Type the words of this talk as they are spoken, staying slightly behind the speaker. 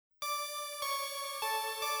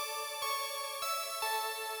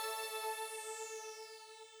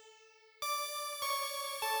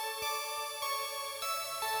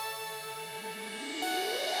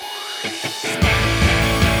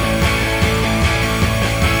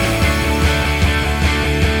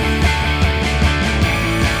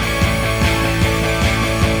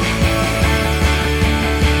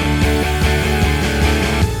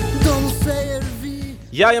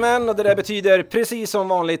Jajamän, och det där betyder precis som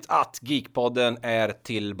vanligt att Geekpodden är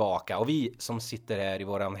tillbaka. Och vi som sitter här i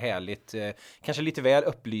våran härligt, kanske lite väl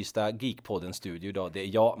upplysta Geekpodden-studio idag, det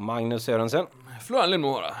är jag, Magnus Sörensen. Florian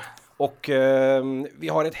Lindmora. Och vi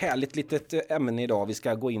har ett härligt litet ämne idag. Vi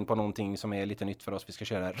ska gå in på någonting som är lite nytt för oss. Vi ska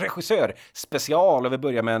köra en regissör-special. Och vi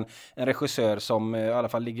börjar med en regissör som i alla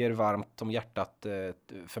fall ligger varmt om hjärtat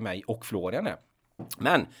för mig och Florian här.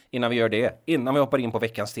 Men innan vi gör det, innan vi hoppar in på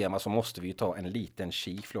veckans tema, så måste vi ju ta en liten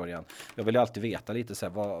kik, Florian. Jag vill ju alltid veta lite så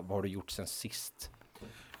här, vad har du gjort sen sist?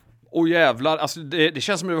 Åh jävlar, alltså det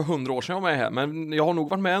känns som det var 100 år sedan jag var med här. Men jag har nog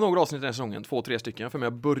varit med några avsnitt i den här säsongen, 2-3 stycken, för mig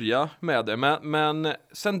att börja med det. Men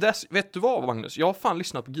sen dess, vet du vad Magnus? Jag har fan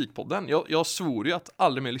lyssnat på Geekpodden. Jag svor ju att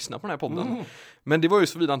aldrig mer lyssna på den här podden. Men det var ju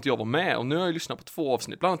så vidare inte jag var med. Och nu har jag lyssnat på 2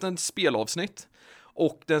 avsnitt, bland annat en spelavsnitt.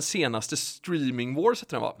 Och den senaste Streaming Wars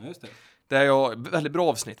heter den, va? Just det. Det är jag väldigt bra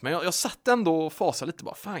avsnitt, men jag satt ändå och fasade lite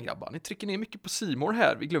bara, fan grabbar, ni trycker ner mycket på C More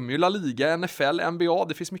här. Vi glömmer ju La Liga, NFL, NBA,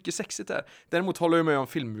 det finns mycket sexigt där. Däremot håller jag med om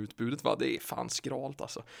filmutbudet, va? Det är fan skralt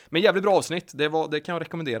alltså. Men jävligt bra avsnitt, det kan jag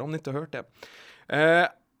rekommendera om ni inte har hört det.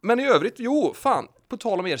 Men i övrigt, på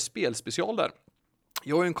tal om er spelspecial där.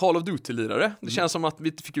 Jag är en Call of Duty-lirare. Det känns som att vi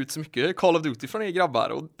inte fick ut så mycket Call of Duty från er grabbar.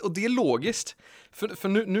 Och det är logiskt. För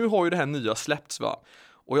nu har ju det här nya släppts, va?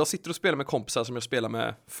 Och jag sitter och spelar med kompisar som jag spelar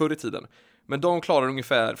med förr i tiden. Men de klarar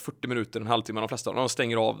ungefär 40 minuter, en halvtimme, de flesta. De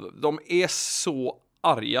stänger av. De är så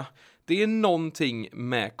arga. Det är någonting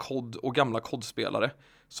med kod och gamla kodspelare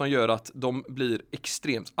som gör att de blir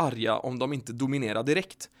extremt arga om de inte dominerar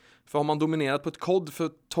direkt. För har man dominerat på ett kod för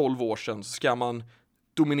 12 år sedan så ska man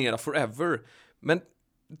dominera forever. Men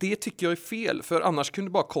det tycker jag är fel, för annars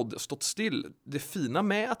kunde bara kod stått still. Det fina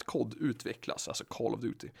med att kod utvecklas, alltså Call of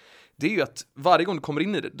Duty, det är ju att varje gång du kommer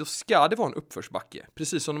in i det, då ska det vara en uppförsbacke.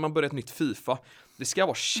 Precis som när man börjar ett nytt FIFA. Det ska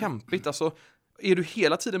vara kämpigt, alltså är du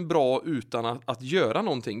hela tiden bra utan att göra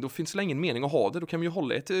någonting, då finns det ingen mening att ha det. Då kan vi ju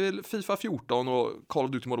hålla ett till FIFA 14 och Call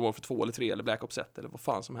of Duty Modern Warfare 2 eller 3 eller Black Ops 1 eller vad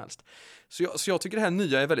fan som helst. Så jag tycker det här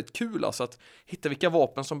nya är väldigt kul, alltså att hitta vilka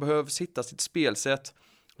vapen som behövs, hitta sitt spelsätt,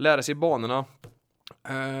 lära sig banorna.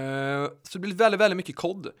 Så det blir väldigt, väldigt mycket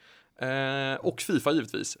kod. Och FIFA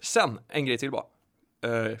givetvis. Sen, en grej till bara.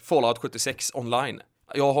 Fallout 76 online.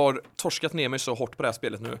 Jag har torskat ner mig så hårt på det här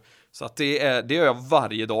spelet nu. Så att det gör jag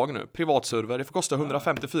varje dag nu. Privatserver, det får kosta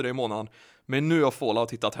 154 i månaden. Men nu har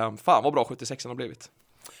Fallout hittat hem. Fan vad bra 76 har blivit.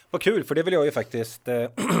 Vad kul, för det vill jag ju faktiskt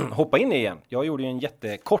hoppa in i igen. Jag gjorde ju en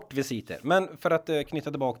jättekort visit. Men för att knyta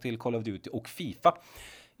tillbaka till Call of Duty och FIFA.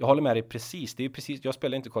 Jag håller med dig precis. Det är precis, jag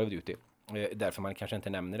spelar inte Call of Duty. Därför man kanske inte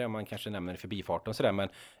nämner det. Man kanske nämner det förbi farten och sådär. Men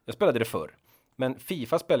jag spelade det förr. Men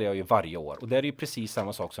FIFA spelar jag ju varje år. Och det är ju precis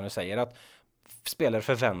samma sak som du säger. Att spelare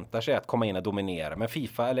förväntar sig att komma in och dominera. Men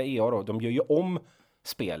FIFA eller EA då, de gör ju om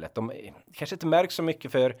spelet. De kanske inte märks så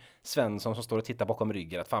mycket för Svensson som står och tittar bakom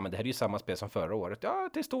ryggen. Att fan, men det här är ju samma spel som förra året. Ja,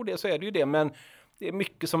 till stor del så är det ju det. Men det är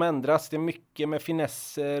mycket som ändras. Det är mycket med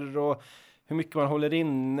finesser och hur mycket man håller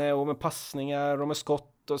inne. Och med passningar och med skott.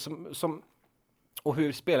 Och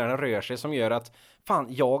hur spelarna rör sig som gör att fan,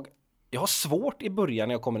 jag har svårt i början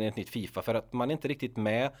när jag kommer in i ett nytt FIFA för att man är inte riktigt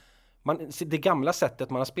med. Det gamla sättet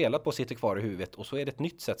man har spelat på sitter kvar i huvudet och så är det ett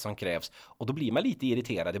nytt sätt som krävs och då blir man lite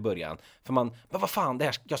irriterad i början. För men vad fan,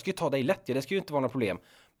 jag ska ju ta dig lätt, det ska ju inte vara något problem.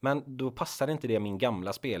 Men då passar inte det min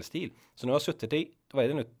gamla spelstil. Så nu har jag suttit i,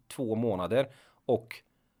 2 månader och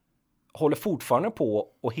håller fortfarande på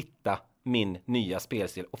att hitta min nya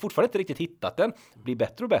spelstil och fortfarande inte riktigt hittat den. Blir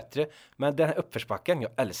bättre och bättre. Men den här uppförsbacken,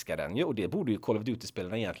 jag älskar den ju. Och det borde ju Call of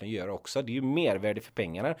Duty-spelarna egentligen göra också. Det är ju mervärde för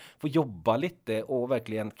pengarna. Få jobba lite och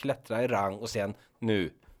verkligen klättra i rang. Och sen,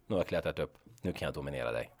 nu har jag klättrat upp. Nu kan jag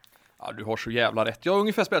dominera dig. Ja, du har så jävla rätt. Jag har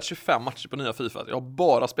ungefär spelat 25 matcher på nya FIFA. Jag har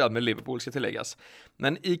bara spelat med Liverpool, ska tilläggas.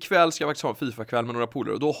 Men ikväll ska jag faktiskt ha en FIFA-kväll med några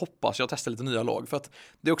polare. Och då hoppas jag testa lite nya lag. För att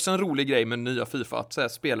det är också en rolig grej med nya FIFA. Att så här,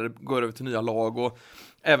 spelare går över till nya lag. Och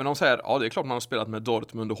även om så här, ja det är klart man har spelat med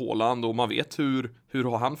Dortmund och Haaland. Och man vet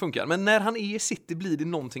hur han funkar. Men när han är i City blir det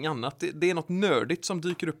någonting annat. Det är något nördigt som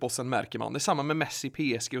dyker upp och sen märker man. Det är samma med Messi,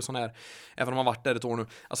 PSG och sån här. Även om man har varit där ett år nu.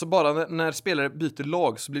 Alltså bara när spelare byter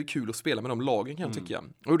lag så blir det kul att spela med de lagen kan jag tycka.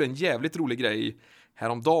 Och det är en jävligt rolig grej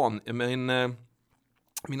häromdagen.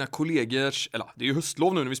 mina kollegors, eller det är ju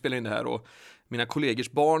höstlov nu när vi spelar in det här, och mina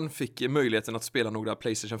kollegors barn fick möjligheten att spela några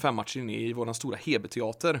PlayStation 5-matcher inne i vår stora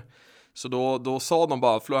Hebe-teater. Så då sa de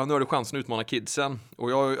bara, Florian, nu har du chansen att utmana kidsen.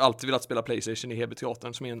 Och jag har ju alltid velat spela PlayStation i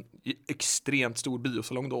Hebe-teatern, som är en extremt stor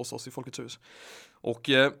biosalong då hos oss i Folkets hus. Och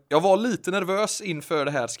jag var lite nervös inför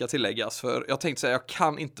det här, ska tilläggas, för jag tänkte säga, jag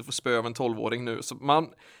kan inte få spö av en 12-åring nu. Så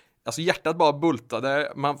alltså hjärtat bara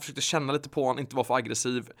bultade, man försökte känna lite på honom, inte vara för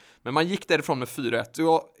aggressiv. Men man gick därifrån med 4-1. Och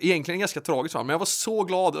jag, egentligen ganska tragiskt, men jag var så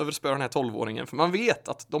glad över att spöa den här 12-åringen. För man vet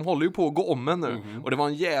att de håller ju på att gå om en nu. Och det var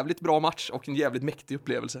en jävligt bra match och en jävligt mäktig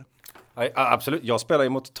upplevelse. Ja, absolut, jag spelar ju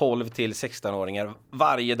mot 12 till 16-åringar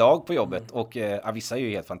varje dag på jobbet. Och vissa är ju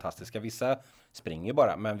helt fantastiska, vissa springer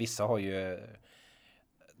bara. Men vissa har ju...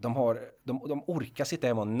 De orkar sitta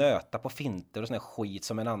hemma och nöta på finter och sån här skit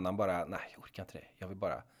som en annan bara, nej, jag orkar inte det. Jag vill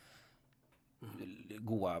bara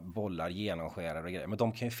goa bollar, genomskärare och grejer. Men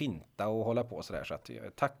de kan ju finta och hålla på sådär. Så att,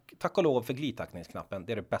 tack och lov för glidtackningsknappen.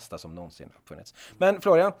 Det är det bästa som någonsin uppfunnits. Men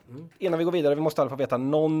Florian, innan vi går vidare, vi måste i alla fall veta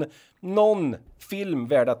någon film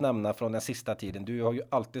värd att nämna från den sista tiden. Du har ju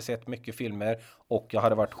alltid sett mycket filmer och jag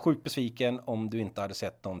hade varit sjukt besviken om du inte hade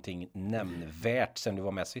sett någonting nämnvärt sen du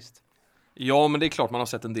var med sist. Ja, men det är klart man har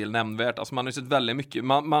sett en del nämnvärt. Alltså man har ju sett väldigt mycket.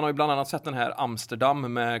 Man har ju bland annat sett den här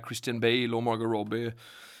Amsterdam med Christian Bale och Margot Robbie,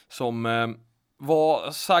 som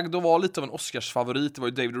var sagd och var lite av en Oscarsfavorit. Det var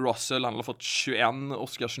ju David Russell, han har fått 21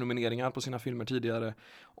 Oscarsnomineringar på sina filmer tidigare.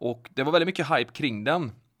 Och det var väldigt mycket hype kring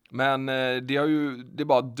den. Men det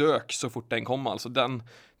bara dök så fort den kom. Alltså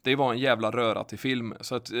det var en jävla röra till film.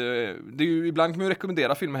 Så att, det är ju, ibland kan man ju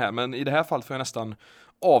rekommendera filmer här, men i det här fallet får jag nästan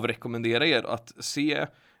avrekommendera er att se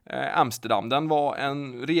Amsterdam. Den var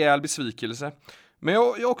en rejäl besvikelse. Men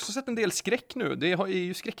jag har också sett en del skräck nu. Det är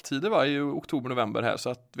ju skräcktider i oktober-november här. Så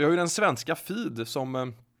att vi har ju den svenska feed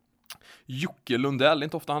som Jocke Lundell, det är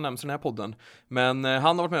inte ofta han nämns i den här podden. Men han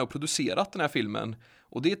har varit med och producerat den här filmen.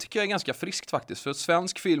 Och det tycker jag är ganska friskt faktiskt. För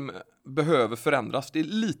svensk film behöver förändras. Det är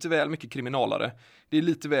lite väl mycket kriminalare. Det är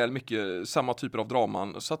lite väl mycket samma typer av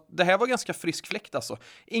draman. Så att det här var ganska frisk fläkt alltså.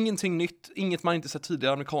 Ingenting nytt, inget man inte sett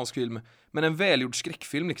tidigare amerikansk film. Men en välgjord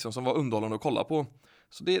skräckfilm liksom som var underhållande att kolla på.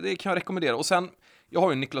 Så det kan jag rekommendera. Och sen, jag har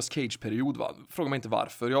ju en Nicolas Cage-period va. Fråga mig inte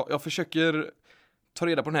varför. Jag försöker ta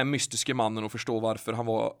reda på den här mystiska mannen och förstå varför han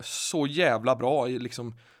var så jävla bra i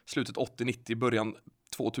liksom slutet 80-90, början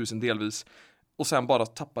 2000 delvis. Och sen bara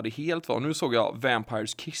tappade helt va. Nu såg jag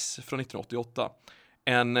Vampires Kiss från 1988.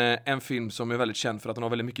 En film som är väldigt känd för att den har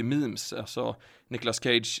väldigt mycket memes. Alltså Nicolas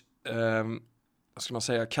Cage, vad ska man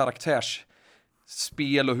säga,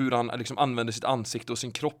 karaktärsspel och hur han liksom använder sitt ansikte och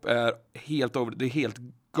sin kropp är helt det är helt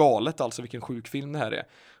galet alltså vilken sjuk film det här är.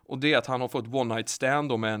 Och det är att han har fått one night stand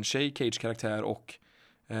då med en tjej, Cage-karaktär, och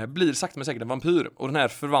blir sakta men säkert en vampyr. Och den här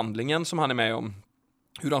förvandlingen som han är med om,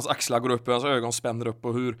 hur hans axlar går upp och hans ögon spänner upp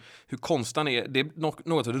och hur konstig han är, det är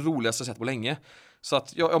något av det roligaste jag sett på länge. Så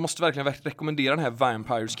att jag måste verkligen rekommendera den här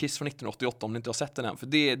Vampires Kiss från 1988 om ni inte har sett den än. För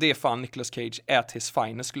det är fan Nicolas Cage at his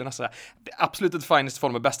finest skulle jag nästan säga. Det är absolut ett finest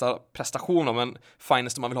form med bästa prestation, men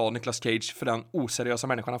finest om man vill ha Nicolas Cage för den oseriösa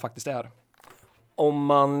människan han faktiskt är. Om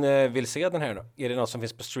man vill se den här då, är det något som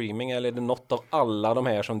finns på streaming eller är det något av alla de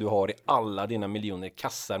här som du har i alla dina miljoner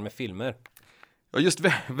kassar med filmer? Ja, just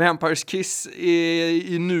Vampires Kiss är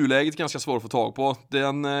i nuläget ganska svår att få tag på.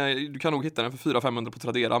 Du kan nog hitta den för 400-500 på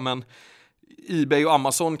Tradera, men eBay och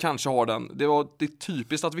Amazon kanske har den. Det är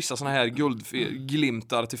typiskt att vissa såna här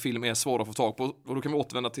guldglimtar till film är svåra att få tag på. Och då kan vi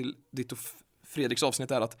återvända till ditt och Fredriks avsnitt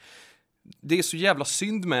där, att det är så jävla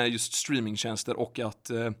synd med just streamingtjänster och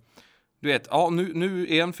att du vet, ja nu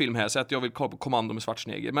är en film här så att jag vill kolla på Kommando med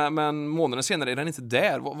Schwarzenegger, men månaden senare är den inte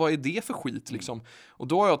där. Vad är det för skit liksom? Och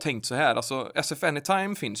då har jag tänkt så här, alltså SF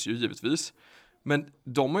Anytime finns ju givetvis, men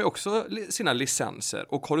de har ju också sina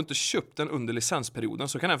licenser, och har du inte köpt den under licensperioden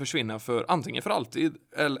så kan den försvinna för antingen för alltid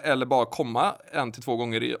eller bara komma 1 till 2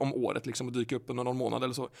 gånger om året liksom och dyka upp under någon månad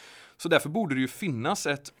eller så. Så därför borde det ju finnas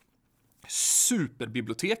ett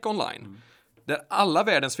superbibliotek online där alla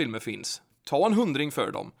världens filmer finns. Ta en 100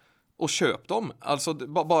 för dem och köp dem. Alltså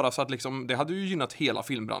bara så att liksom, det hade ju gynnat hela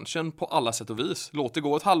filmbranschen på alla sätt och vis. Låt det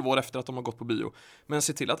gå ett halvår efter att de har gått på bio. Men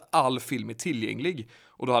se till att all film är tillgänglig.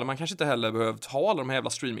 Och då hade man kanske inte heller behövt ha alla de här jävla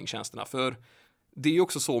streamingtjänsterna. För det är ju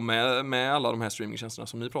också så med alla de här streamingtjänsterna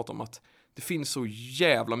som ni pratar om, att det finns så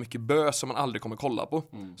jävla mycket bös som man aldrig kommer kolla på.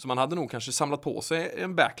 Så man hade nog kanske samlat på sig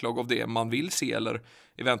en backlog av det man vill se, eller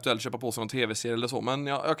eventuellt köpa på sig någon tv-serie eller så. Men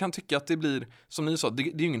jag kan tycka att det blir, som ni sa, det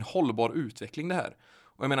är ju ingen hållbar utveckling det här.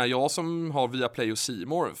 Och jag menar, jag som har Viaplay och C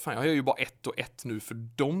More, fan, jag har ju bara 1 och 1 nu för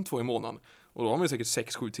de 2 i månaden. Och då har man ju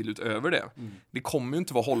säkert 6-7 till utöver det. Det kommer ju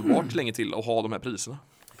inte vara hållbart länge till att ha de här priserna.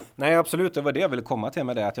 Nej, absolut. Det var det jag ville komma till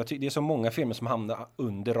med det. Att det är så många filmer som hamnar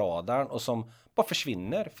under radarn och som bara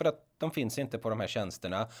försvinner för att de finns inte på de här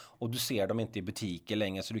tjänsterna och du ser dem inte i butiker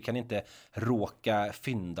längre, så du kan inte råka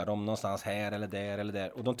fynda dem någonstans här eller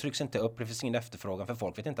där. Och de trycks inte upp, det finns ingen efterfrågan för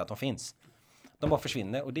folk vet inte att de finns. De bara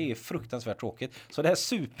försvinner och det är fruktansvärt tråkigt. Så det här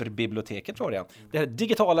superbiblioteket, tror jag. Det här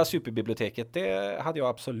digitala superbiblioteket, det hade jag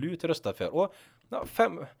absolut röstat för. Och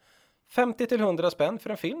 50-100 spänn för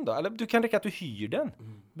en film då. Eller du kan räcka att du hyr den.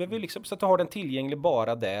 Behöver liksom, så att du har den tillgänglig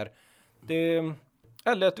bara där.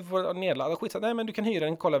 Eller att du får nedladda skit. Nej, men du kan hyra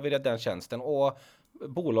den, kolla via den tjänsten. Och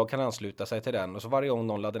bolag kan ansluta sig till den. Och så varje gång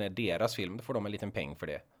någon laddar ner deras film, då får de en liten peng för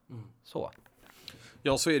det. Så.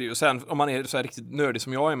 Ja, så är det ju. Sen om man är så här riktigt nördig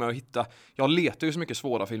som jag är med att hitta. Jag letar ju så mycket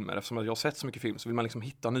svåra filmer eftersom jag har sett så mycket film, så vill man liksom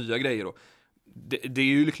hitta nya grejer. Och det är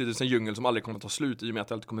ju lyckligtvis en djungel som aldrig kommer att ta slut i och med att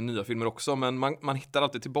det alltid kommer nya filmer också. Men man hittar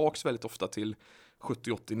alltid tillbaks väldigt ofta till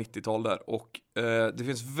 70, 80, 90-tal där. Och det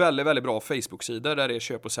finns väldigt, väldigt bra Facebook-sidor där det är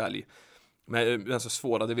köp och sälj. Med så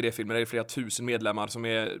svåra DVD-filmer. Det är flera tusen medlemmar som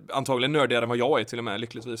är antagligen nördigare än vad jag är till och med,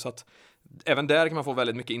 lyckligtvis. Så att även där kan man få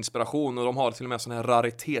väldigt mycket inspiration, och de har till och med såna här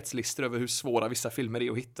raritetslistor över hur svåra vissa filmer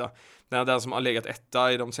är att hitta. Den som har legat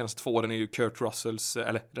etta i de senaste 2 åren är ju Kurt Russells,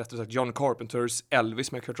 eller rättare sagt John Carpenters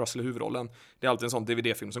Elvis med Kurt Russell i huvudrollen. Det är alltid en sån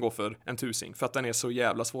DVD-film som går för en tusing, för att den är så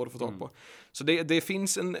jävla svår att få tag på. Så det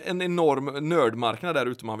finns en enorm nördmarknad där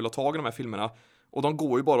ute om man vill ha tag i de här filmerna, och de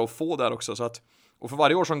går ju bara att få där också, så att. Och för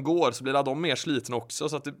varje år som går så blir de mer slitna också.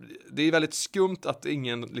 Så att det är väldigt skumt att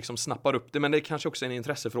ingen liksom snappar upp det. Men det är kanske också en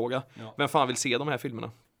intressefråga. Ja. Vem fan vill se de här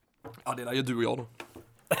filmerna? Ja, det är ju du och jag då.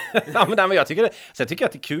 Ja, men jag tycker att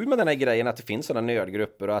det är kul med den här grejen, att det finns sådana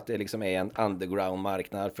nördgrupper och att det liksom är en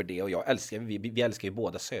underground-marknad för det. Och jag älskar, vi älskar ju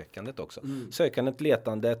båda sökandet också. Sökandet,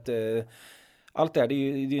 letandet, allt det är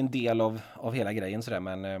ju en del av hela grejen sådär.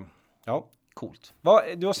 Men ja, coolt.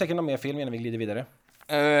 Du har säkert någon mer film innan vi glider vidare?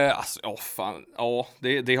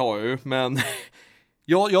 Det har jag ju, men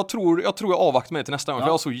jag tror jag avvaktar mig till nästa gång, för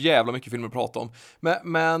jag har så jävla mycket filmer att prata om.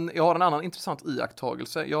 Men jag har en annan intressant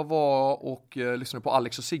iakttagelse. Jag var och lyssnade på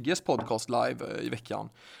Alex och Sigges podcast live i veckan,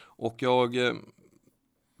 och jag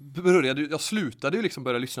slutade ju liksom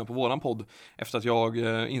börja lyssna på våran podd efter att jag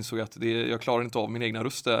insåg att jag klarar inte av min egna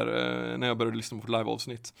röst där när jag började lyssna på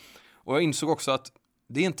live-avsnitt. Och jag insåg också att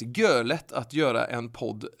det är inte görlätt att göra en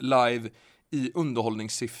podd live i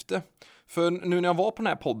underhållningssyfte. För nu när jag var på den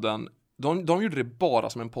här podden, de gjorde det bara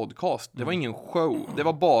som en podcast. Det var ingen show. Det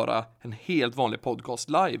var bara en helt vanlig podcast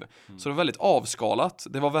live. Så det var väldigt avskalat.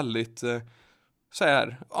 Det var väldigt så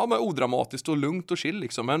här, ja, men odramatiskt och lugnt och chill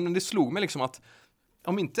liksom. Men det slog mig liksom att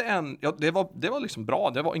om inte det var liksom bra.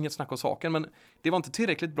 Det var inget snack om saken, men det var inte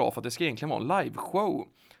tillräckligt bra för att det ska egentligen vara en live-show.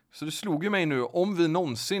 Så det slog ju mig nu, om vi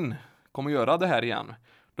någonsin kommer göra det här igen,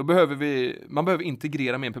 då man behöver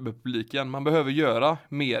integrera mer på publiken. Man behöver göra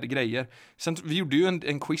mer grejer. Sen, vi gjorde ju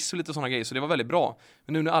en quiz och lite sådana grejer, så det var väldigt bra.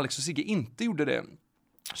 Men nu när Alex och Sigge inte gjorde det,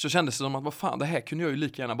 så kändes det som att vad fan, det här kunde jag ju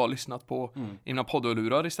lika gärna bara lyssnat på i mina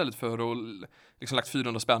poddlurar istället för att liksom lagt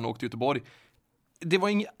 400 spänn och åkt till Göteborg. Det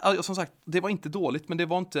var som sagt, det var inte dåligt, men det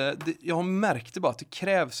var inte, jag märkte bara att det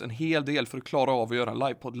krävs en hel del för att klara av att göra en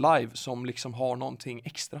livepodd live som liksom har någonting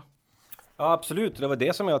extra. Ja, absolut. Det var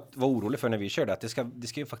det som jag var orolig för när vi körde. Att det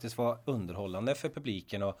ska ju faktiskt vara underhållande för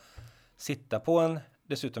publiken och sitta på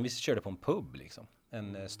dessutom vi körde på en pub liksom.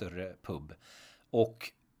 En större pub.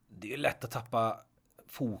 Och det är lätt att tappa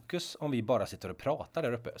fokus om vi bara sitter och pratar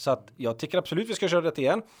där uppe. Så att jag tycker absolut vi ska köra det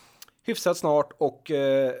igen. Hyfsat snart och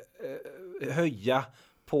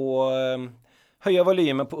höja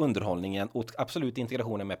volymen på underhållningen och absolut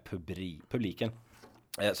integrationen med publiken.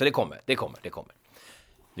 Så det kommer.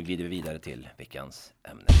 Nu glider vi vidare till veckans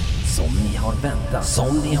ämne. Som ni har väntat,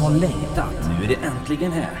 som ni har längtat. Nu är det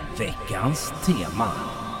äntligen här. Veckans tema.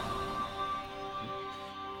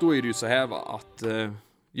 Då är det ju så här att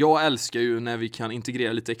jag älskar ju när vi kan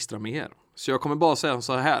integrera lite extra mer. Så jag kommer bara säga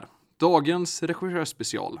så här. Dagens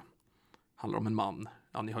regissörspecial handlar om en man.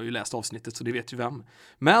 Ja, ni har ju läst avsnittet så ni vet ju vem.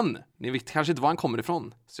 Men ni vet kanske inte var han kommer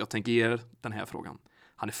ifrån. Så jag tänker ge er den här frågan.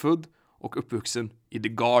 Han är född och uppvuxen i The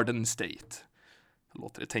Garden State. Jag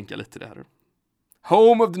låter det tänka lite där.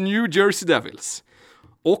 Home of the New Jersey Devils.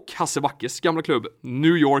 Och Hasse Backes gamla klubb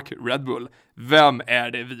New York Red Bull. Vem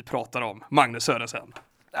är det vi pratar om? Magnus Sörensen.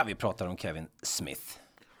 Ja, vi pratar om Kevin Smith.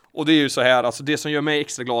 Och det är ju så här, alltså det som gör mig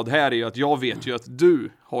extra glad här är ju att jag vet ju att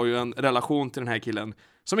du har ju en relation till den här killen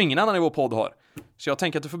som ingen annan i vår podd har. Så jag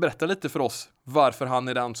tänker att du får berätta lite för oss varför han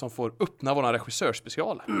är den som får öppna vår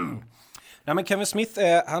regissörspecial. Nej, men Kevin Smith,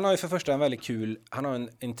 han har ju för första han har en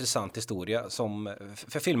intressant historia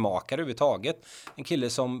för filmmakare överhuvudtaget. En kille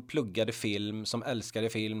som pluggade film, som älskade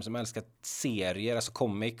serier, alltså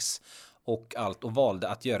comics. och allt och valde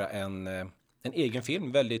att göra en egen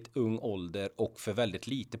film, väldigt ung ålder och för väldigt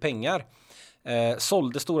lite pengar.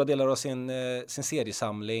 Sålde stora delar av sin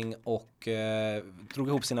seriesamling och drog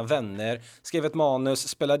ihop sina vänner, skrev ett manus,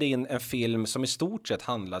 spelade in en film som i stort sett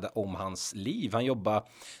handlade om hans liv. Han jobbade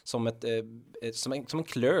som en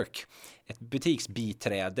clerk, ett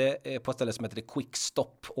butiksbiträde på ett ställe som heter Quick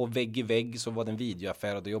Stop, och vägg i vägg så var det en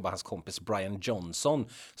videoaffär och då jobbade hans kompis Brian Johnson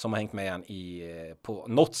som har hängt med han på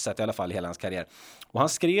något sätt i alla fall i hela hans karriär. Och han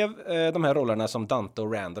skrev de här rollerna som Dante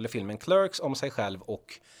och Randall i filmen Clerks om sig själv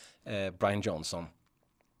och Brian Johnson.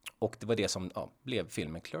 Och det var det som blev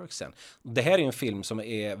filmen Clerks sen. Det här är en film som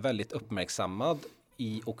är väldigt uppmärksammad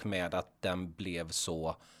i och med att den blev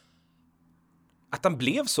så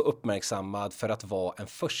uppmärksammad för att vara en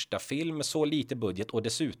första film med så lite budget och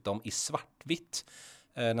dessutom i svartvitt.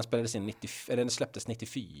 Den spelades in den släpptes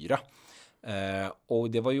 94.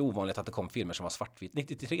 Och det var ju ovanligt att det kom filmer som var svartvitt,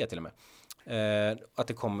 93 till och med. Att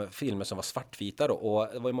det kom filmer som var svartvita då, och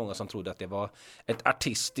det var ju många som trodde att det var ett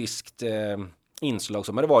artistiskt inslag,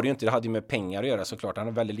 men det var det ju inte. Det hade ju med pengar att göra såklart, han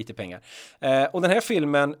hade väldigt lite pengar. Och den här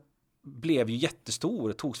filmen blev ju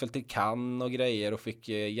jättestor, togs väl till Cannes och grejer och fick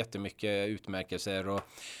jättemycket utmärkelser, och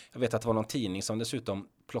jag vet att det var någon tidning som dessutom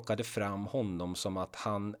plockade fram honom som att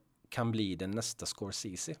han kan bli den nästa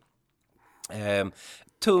Scorsese.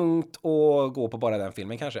 Tungt att gå på bara den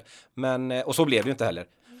filmen kanske, men, och så blev det ju inte heller.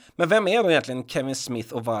 Men vem är då egentligen Kevin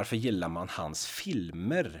Smith och varför gillar man hans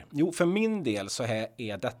filmer? Jo, för min del så här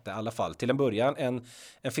är detta i alla fall till en början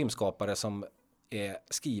en filmskapare som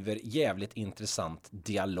skriver jävligt intressant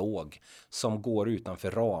dialog, som går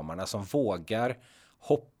utanför ramarna, som vågar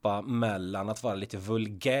hoppa mellan att vara lite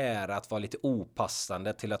vulgär, att vara lite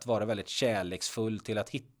opassande, till att vara väldigt kärleksfull, till att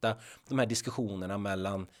hitta de här diskussionerna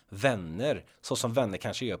mellan vänner, så som vänner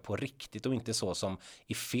kanske gör på riktigt och inte så som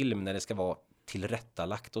i film när det ska vara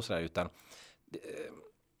tillrättalagt och sådär, utan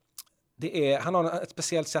han har ett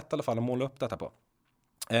speciellt sätt i alla fall att måla upp detta på.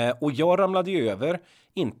 Och jag ramlade ju över,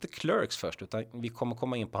 inte Clerks först, utan vi kommer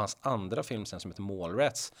komma in på hans andra film sen som heter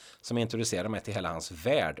Mallrats, som introducerar mig till hela hans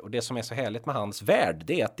värld. Och det som är så härligt med hans värld,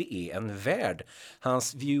 det är att det är en värld.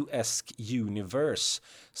 Hans View-esk universe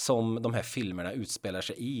som de här filmerna utspelar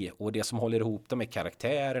sig i. Och det som håller ihop dem är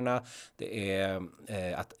karaktärerna. Det är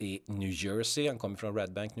att i New Jersey, han kommer från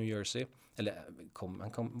Red Bank, New Jersey. Eller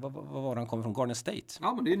vad var han kommer från? Garden State.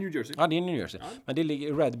 Ja, men det är New Jersey. Ja, det är New Jersey. Ja. Men det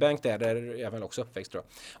ligger Red Bank där är jag väl också uppväxt tror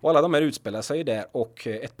jag. Och alla de här utspelar sig där, och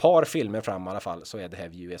ett par filmer fram i alla fall så är det här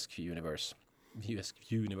View-esk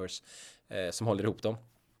universe som håller ihop dem.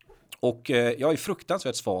 Och jag är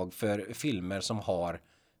fruktansvärt svag för filmer som har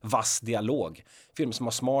vass dialog. Filmer som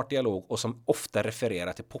har smart dialog och som ofta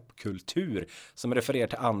refererar till popkultur, som refererar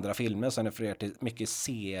till andra filmer, som refererar till mycket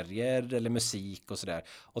serier eller musik och sådär.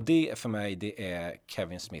 Och det för mig, det är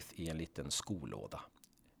Kevin Smith i en liten skolåda.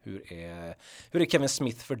 Hur är Kevin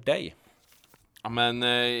Smith för dig? Ja, men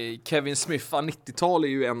Kevin Smith, 90-tal är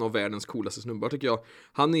ju en av världens coolaste snubbar tycker jag.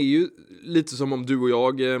 Han är ju lite som om du och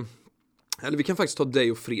jag... Eller vi kan faktiskt ta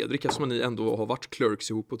dig och Fredrik, eftersom ni ändå har varit Clerks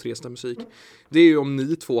ihop på Tresta Musik. Det är ju om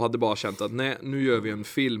ni två hade bara känt att nej, nu gör vi en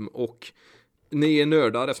film, och ni är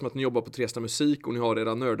nördar eftersom att ni jobbar på Tresta Musik och ni har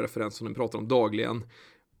era nördreferenser som ni pratar om dagligen.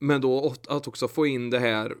 Men då att också få in det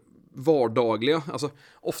här vardagliga. Alltså,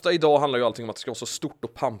 ofta idag handlar ju allting om att det ska vara så stort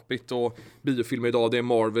och pampigt, och biofilmer idag, det är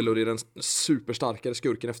Marvel och det är den superstarkare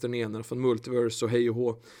skurken efter den ena från Multiverse och hej och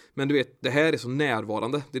hå. Men du vet, det här är så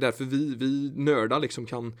närvarande. Det är därför vi nördar liksom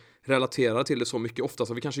kan relatera till det så mycket. Ofta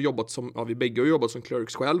så har vi kanske jobbat som, vi bägge har jobbat som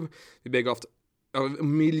Clerks själv. Vi bägge har haft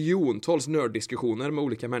miljontals nörddiskussioner med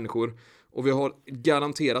olika människor, och vi har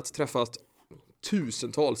garanterat träffat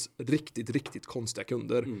tusentals riktigt konstiga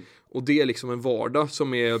kunder. Och det är liksom en vardag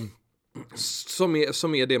som är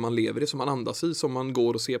det man lever i, som man andas i, som man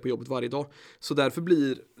går och ser på jobbet varje dag. Så därför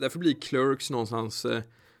blir Clerks någonstans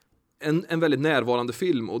en väldigt närvarande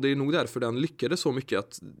film, och det är nog därför den lyckades så mycket,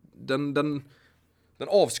 att den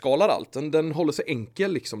avskalar allt. Den håller sig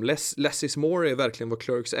enkel liksom. Less is more är verkligen vad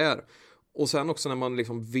Clerks är. Och sen också när man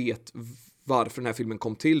liksom vet varför den här filmen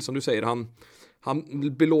kom till, som du säger,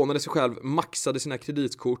 han belånade sig själv, maxade sina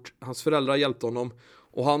kreditkort, hans föräldrar hjälpte honom,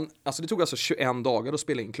 och det tog alltså 21 dagar att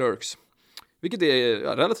spela in Clerks. Vilket är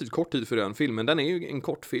relativt kort tid för en film, men den är ju en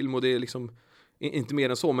kort film och det är liksom inte mer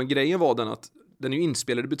än så. Men grejen var den att den är ju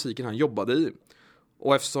inspelad i butiken han jobbade i.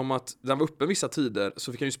 Och eftersom att den var uppe vissa tider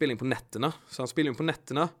så fick han ju spela in på nätterna. Så han spelade in på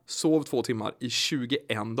nätterna, sov 2 timmar i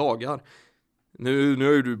 21 dagar. Nu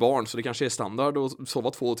är ju du barn, så det kanske är standard att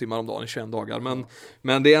sova 2 timmar om dagen i 21 dagar.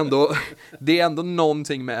 Men det är ändå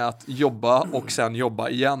någonting med att jobba och sen jobba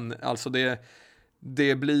igen. Alltså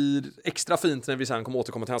det blir extra fint när vi sen kommer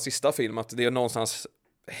återkomma till hans sista film. Att det är någonstans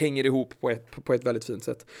hänger ihop på ett väldigt fint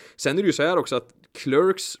sätt. Sen är det ju så här också att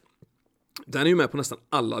Clerks, den är ju med på nästan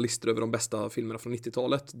alla listor över de bästa filmerna från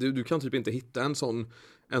 90-talet. Du kan typ inte hitta en sån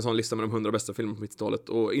lista med de 100 bästa filmerna på 90-talet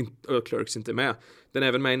och Clerks inte är med. Den är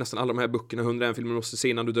även med i nästan alla de här böckerna, 101 filmer måste se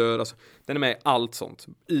innan du dör. Alltså, den är med i allt sånt.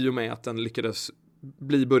 I och med att den lyckades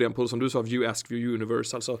bli början på, som du sa, av You Ask Your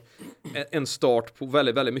Universe. Alltså en start på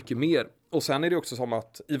väldigt, väldigt mycket mer. Och sen är det också som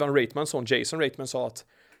att Ivan Reitman, Jason Reitman, sa att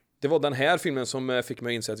det var den här filmen som fick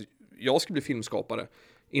mig att inse att jag skulle bli filmskapare.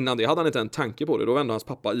 Innan det hade han inte en tanke på det. Då var ändå hans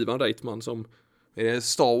pappa Ivan Reitman som... Är det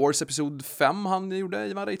Star Wars episod 5 han gjorde,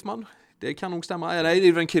 Ivan Reitman? Det kan nog stämma. Nej, det är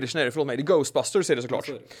Ivan Kirchner, förlåt mig. Det är Ghostbusters är det såklart.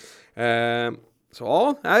 Så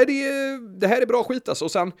ja, nej, det här är bra skit alltså.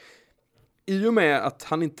 Och sen, i och med att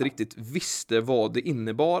han inte riktigt visste vad det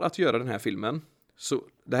innebar att göra den här filmen, så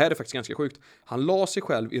det här är faktiskt ganska sjukt. Han la sig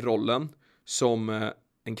själv i rollen som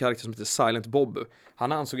en karaktär som heter Silent Bob.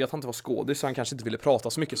 Han ansåg att han inte var skådis, så han kanske inte ville prata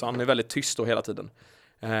så mycket, så han är väldigt tyst då hela tiden.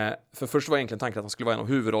 För först var egentligen tanken att han skulle vara en av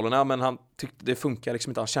huvudrollerna, men han tyckte det funkar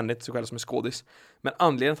liksom inte, han kände inte sig själv som en skådis. Men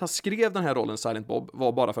anledningen att han skrev den här rollen, Silent Bob,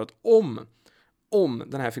 var bara för att om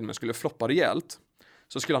den här filmen skulle floppa rejält,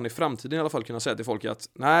 så skulle han i framtiden i alla fall kunna säga till folk att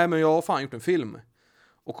nej, men jag har fan gjort en film.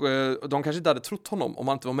 Och de kanske inte hade trott honom om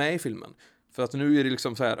han inte var med i filmen. För att nu är det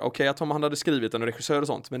liksom så här, okej, att om han hade skrivit en regissör och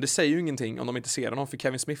sånt, men det säger ju ingenting om de inte ser honom, för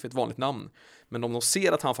Kevin Smith är ett vanligt namn. Men om de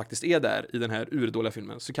ser att han faktiskt är där i den här urdåliga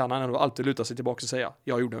filmen, så kan han ändå alltid luta sig tillbaka och säga,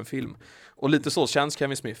 jag gjorde en film. Och lite så känns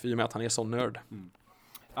Kevin Smith i och med att han är sån nörd.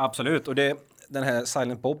 Absolut, och den här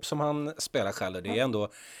Silent Bob som han spelar själv, det är ändå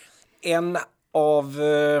en av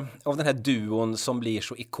den här duon som blir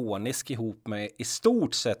så ikonisk ihop med i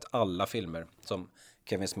stort sett alla filmer som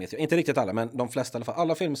Kevin Smith, inte riktigt alla, men de flesta i alla fall.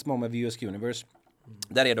 Alla filmer som har med US Universe,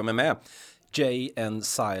 där är de med. Jay and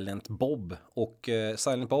Silent Bob. Och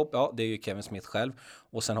Silent Bob, ja, det är ju Kevin Smith själv.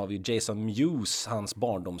 Och sen har vi Jason Mewes, hans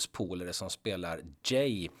barndomspolare som spelar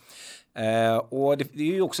Jay. Och det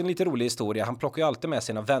är ju också en lite rolig historia. Han plockar ju alltid med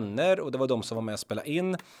sina vänner, och det var de som var med att spela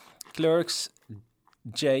in Clerks.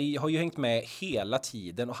 Jay har ju hängt med hela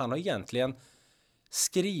tiden, och han har egentligen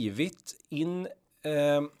skrivit in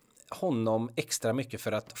honom extra mycket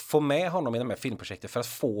för att få med honom i de här filmprojekten, för att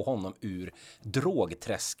få honom ur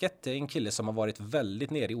drogträsket. Det är en kille som har varit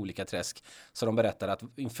väldigt nere i olika träsk, så de berättar att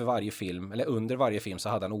inför varje film, eller under varje film, så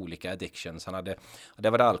hade han olika addictions. Det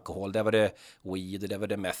var det alkohol, det var det weed, det var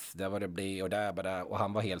det meth, det var det ble, och där var det, och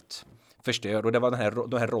han var helt förstörd. Och det var den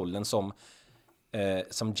här rollen som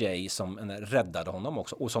Jay som räddade honom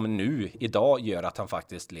också, och som nu idag gör att han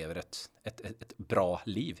faktiskt lever ett bra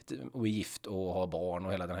liv och är gift och har barn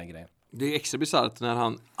och hela den här grejen. Det är extra bisarrt när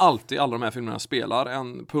han alltid i alla de här filmerna spelar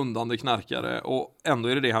en pundande knarkare, och ändå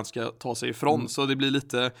är det han ska ta sig ifrån. Så det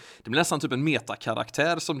blir nästan typ en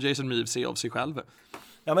metakaraktär som Jason Mewes ser av sig själv.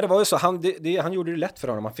 Ja, men det var ju så, han gjorde det lätt för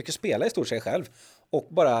honom. Han fick ju spela i stort sig själv och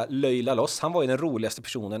bara löjla loss. Han var ju den roligaste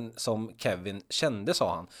personen som Kevin kände,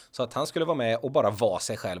 sa han. Så att han skulle vara med och bara vara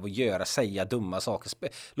sig själv och säga dumma saker.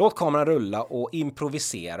 Låt kameran rulla och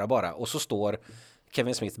improvisera bara. Och så står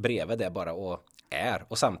Kevin Smith bredvid det bara och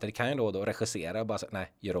och samtidigt kan jag då regissera och bara säga,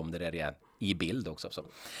 nej, gör om det där igen i bild också. Så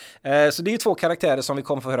det är ju 2 karaktärer som vi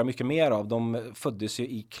kommer få höra mycket mer av. De föddes ju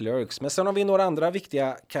i Clerks. Men sen har vi några andra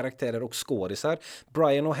viktiga karaktärer och skådisar.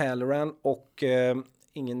 Brian O'Halloran och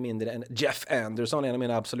ingen mindre än Jeff Anderson, en av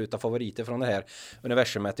mina absoluta favoriter från det här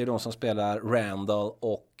universumet. Det är de som spelar Randall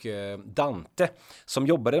och Dante, som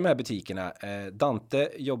jobbar i de här butikerna. Dante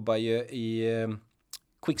jobbar ju i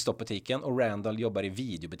Quickstop-butiken och Randall jobbar i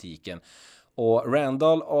videobutiken. Och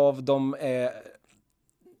Randall av dem är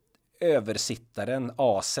översittaren,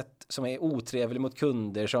 aset, som är otrevlig mot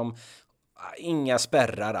kunder, som inga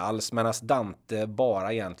spärrar alls, medan Dante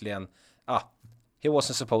bara egentligen he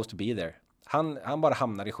wasn't supposed to be there. Han bara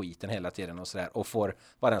hamnar i skiten hela tiden och sådär, och får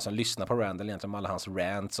vara den som lyssnar på Randall egentligen, om alla hans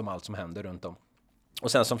rants om allt som händer runt om.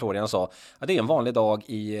 Och sen som Florian sa, att det är en vanlig dag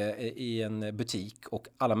i en butik, och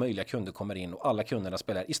alla möjliga kunder kommer in, och alla kunderna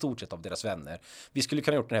spelar i stort sett av deras vänner. Vi skulle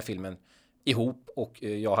kunna gjort den här filmen ihop, och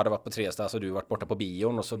jag hade varit på Trestad, så du varit borta på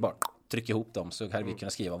bion, och så bara tryck ihop dem, så hade vi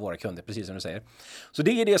kunnat skriva våra kunder, precis som du säger. Så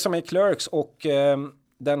det är det som är Clerks, och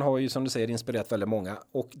den har ju, som du säger, inspirerat väldigt många,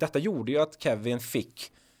 och detta gjorde ju att Kevin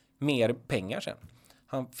fick mer pengar sen.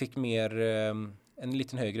 Han fick en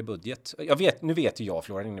liten högre budget. Nu vet ju jag,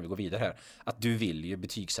 Florian, innan vi går vidare här, att du vill ju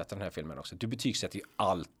betygsätta den här filmen också. Du betygsätter ju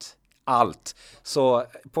allt. Så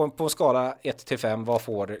på en skala 1-5, vad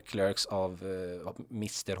får Clerks av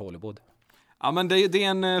Mr. Hollywood? Ja, men det är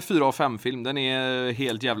en 4 av 5 film. Den är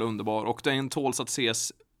helt jävla underbar, och den tåls att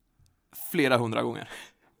ses flera 100 gånger.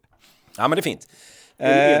 Ja, men det är fint.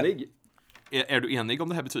 Är du enig? Är du enig om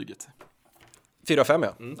det här betyget? 4 av 5,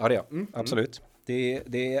 ja. Ja, det är jag. Absolut.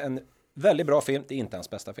 Det är en väldigt bra film, det är inte hans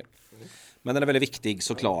bästa film. Men den är väldigt viktig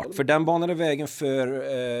såklart, för den banade vägen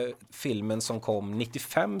för filmen som kom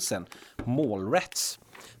 95 sen, Mallrats,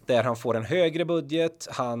 där han får en högre budget,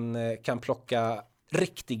 han kan plocka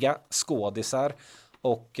riktiga skådisar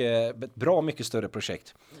och ett bra mycket större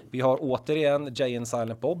projekt. Vi har återigen Jay and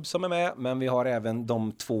Silent Bob som är med, men vi har även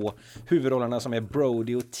de 2 huvudrollerna som är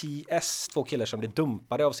Brody och T.S., 2 killar som blir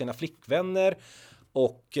dumpade av sina flickvänner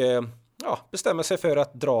och bestämmer sig för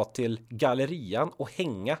att dra till gallerian och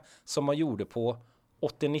hänga som man gjorde på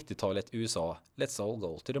 80-90-talet i USA. Let's all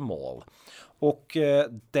go to the mall. Och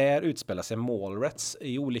där utspelar sig Mallrats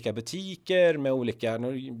i olika butiker med olika,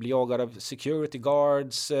 de blir jagade av security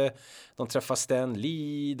guards, de träffar Stan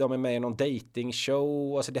Lee, de är med i någon dating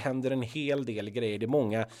show, alltså det händer en hel del grejer, det är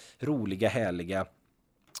många roliga, härliga,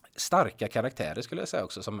 starka karaktärer skulle jag säga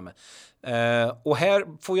också som är med. Och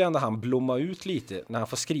här får ju ändå han blomma ut lite när han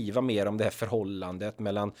får skriva mer om det här förhållandet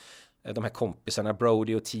mellan de här kompisarna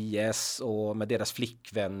Brody och T.S. och med deras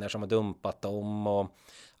flickvänner som har dumpat dem och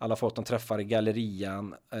alla folk de träffar i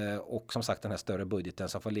gallerian och som sagt den här större budgeten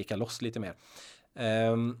som får leka loss lite mer.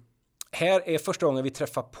 Här är första gången vi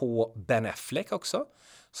träffar på Ben Affleck också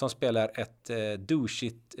som spelar ett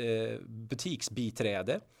douchigt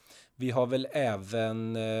butiksbiträde. Vi har väl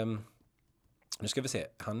även nu ska vi se,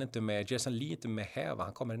 han är inte med, Jason Lee är inte med här va?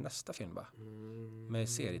 Han kommer i nästa film va? Med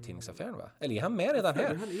serietidningsaffären va? Eller är han med redan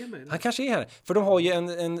här? Han kanske är här. För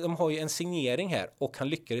de har ju en signering här och han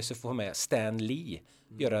lyckades få med Stan Lee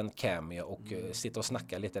göra en cameo och sitta och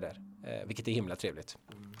snacka lite där. Vilket är himla trevligt.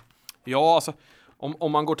 Ja, alltså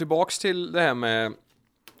om man går tillbaks till det här med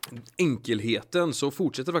enkelheten så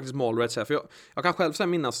fortsätter faktiskt Mallrats här. För jag kan själv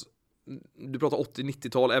minnas, du pratar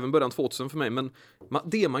 80-90-tal, även början 2000 för mig, men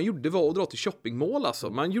det man gjorde var att dra till shoppingmall alltså.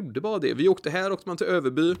 Man gjorde bara det. Vi åkte man till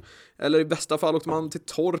Överby, eller i bästa fall åkte man till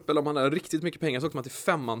Torp, eller om man hade riktigt mycket pengar så åkte man till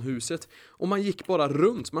Femmanhuset. Och man gick bara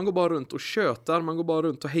runt. Man går bara runt och tjötar, man går bara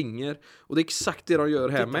runt och hänger. Och det är exakt det de gör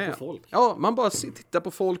här med. Ja, man bara tittar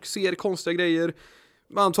på folk, ser konstiga grejer.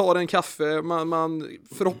 Man tar en kaffe, man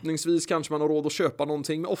förhoppningsvis kanske man har råd att köpa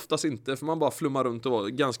någonting, men oftast inte, för man bara flummar runt och var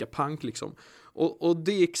ganska pank liksom. Och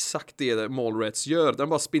det är exakt det Mallrats gör. Den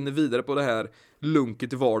bara spinner vidare på det här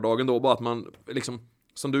lunket i vardagen då, bara att man liksom,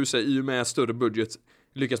 som du säger, i och med större budget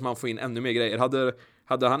lyckas man få in ännu mer grejer.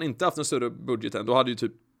 Hade han inte haft en större budget än, då hade ju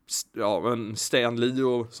typ Stan Lee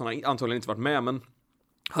och sådana antagligen inte varit med, men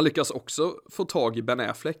han lyckas också få tag i Ben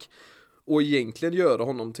Affleck och egentligen göra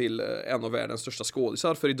honom till en av världens största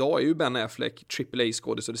skådisar. För idag är ju Ben Affleck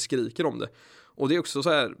AAA-skådis och det skriker om det. Och det är också så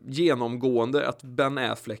här genomgående att Ben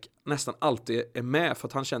Affleck nästan alltid är med för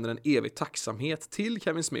att han känner en evig tacksamhet till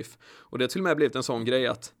Kevin Smith. Och det har till och med blivit en sån grej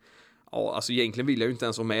att alltså egentligen vill jag ju inte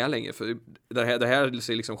ens vara med längre, för det här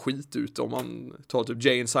ser liksom skit ut om man tar typ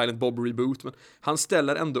Jay and Silent Bob reboot, men han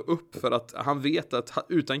ställer ändå upp för att han vet att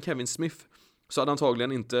utan Kevin Smith så hade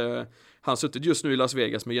antagligen inte han suttit just nu i Las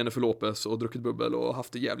Vegas med Jennifer Lopez och druckit bubbel och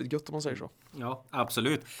haft det jävligt gött om man säger så. Ja,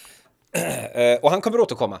 absolut. Och han kommer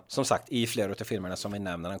återkomma, som sagt, i flera av filmerna som vi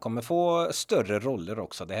nämner. Han kommer få större roller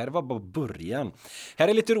också. Det här var bara början. Här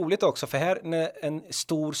är lite roligt också, för här när en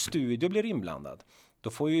stor studio blir inblandad, då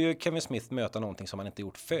får ju Kevin Smith möta någonting som han inte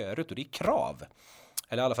gjort förut, och det är krav.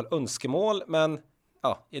 Eller i alla fall önskemål, men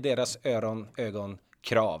i deras ögon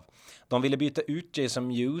krav. De ville byta ut Jason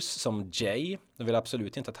Mewes som Jay. De ville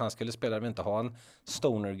absolut inte att han skulle spela. De ville inte ha en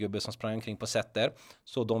stoner-gubbe som sprang omkring på set där.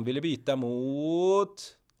 Så de ville byta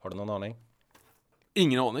mot... Har du någon aning?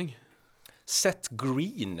 Ingen aning. Seth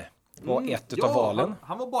Green var ett utav valen.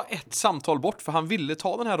 Han var bara ett samtal bort, för han ville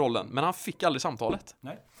ta den här rollen, men han fick aldrig samtalet.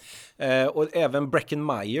 Nej. Och även Breckin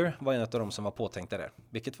Meyer var en av dem som var påtänkta där.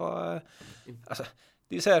 Vilket var... Alltså,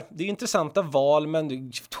 det är så här, det är intressanta val, men du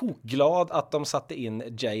är tokglad att de satte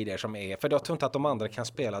in Jay där som är, för jag tror inte att de andra kan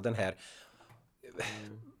spela den här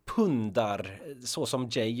pundar så som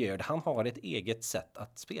Jay gör. Han har ett eget sätt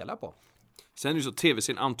att spela på. Sen är det så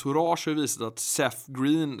tv-serien Entourage har visat att Seth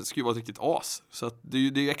Green skulle vara ett riktigt as. Så att det är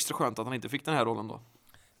ju extra skönt att han inte fick den här rollen då.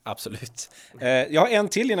 Absolut. Jag har en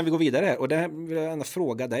till innan vi går vidare här, och det här vill jag ändå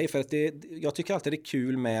fråga dig, för att jag tycker alltid det är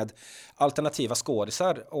kul med alternativa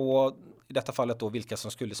skådisar, och i detta fallet då vilka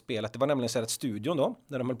som skulle spela. Det var nämligen så att studion då,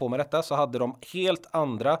 när de höll på med detta, så hade de helt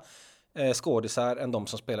andra skådisar än de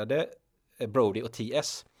som spelade Brody och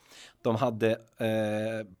T.S. De hade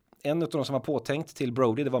en av de som var påtänkt till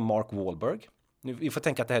Brody, det var Mark Wahlberg. Nu, vi får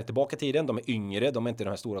tänka att det här är tillbaka i tiden, de är yngre, de är inte de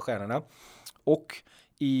här stora stjärnorna. Och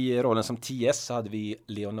i rollen som T.S. så hade vi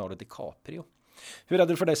Leonardo DiCaprio. Hur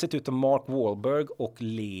hade det för dig sett ut om Mark Wahlberg och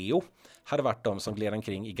Leo hade varit de som gled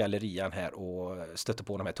omkring i gallerian här och stötte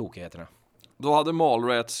på de här tokigheterna? Då hade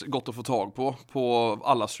Mallrats gått att få tag på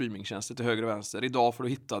alla streamingtjänster till höger och vänster. Idag får du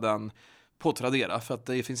hitta den på Tradera för att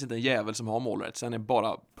det finns inte en jävel som har Mallrats. Den är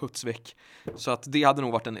bara putsväck. Så att det hade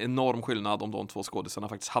nog varit en enorm skillnad om de två skådespelarna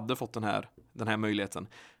faktiskt hade fått den här möjligheten.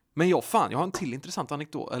 Men jag har en till intressant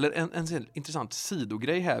anekdot, eller en intressant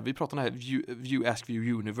sidogrej här. Vi pratar om det här View Ask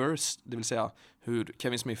View Universe, det vill säga hur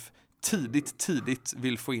Kevin Smith tidigt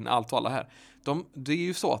vill få in allt och alla här. Det är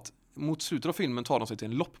ju så att mot slutet av filmen tar de sig till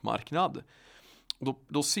en loppmarknad.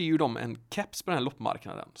 Då ser ju de en caps på den här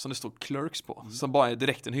loppmarknaden som det står Clerks på, som bara är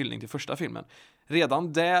direkt en hyllning till första filmen.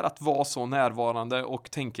 Redan där att vara så närvarande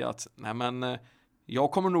och tänka att nej men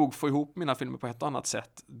jag kommer nog få ihop mina filmer på ett annat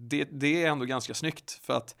sätt. Det är ändå ganska snyggt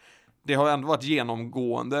för att det har ändå varit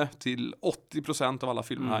genomgående till 80% av alla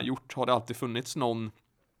filmer han gjort har det alltid funnits någon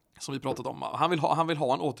som vi pratat om. Han vill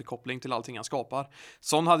ha en återkoppling till allting han skapar.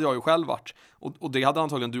 Sån hade jag ju själv varit. Och det hade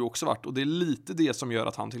antagligen du också varit. Och det är lite det som gör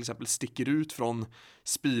att han till exempel sticker ut från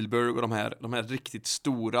Spielberg och de här riktigt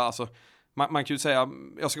stora. Alltså, man kan ju säga,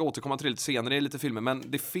 jag ska återkomma till det lite senare i lite filmer, men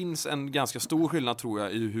det finns en ganska stor skillnad tror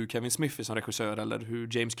jag i hur Kevin Smith är som regissör eller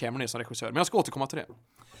hur James Cameron är som regissör. Men jag ska återkomma till det.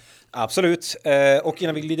 Absolut. Och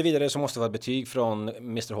innan vi glider vidare så måste det vara ett betyg från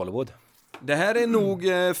Mr. Hollywood. Det här är nog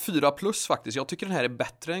 4+ faktiskt. Jag tycker den här är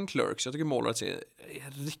bättre än Clerks. Jag tycker Mallrats är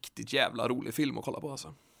en riktigt jävla rolig film att kolla på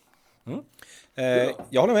alltså.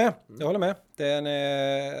 Jag håller med.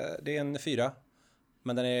 Det är en 4.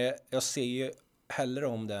 Men jag ser ju hellre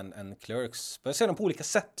om den än Clerks. Jag ser dem på olika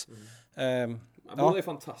sätt. Båda är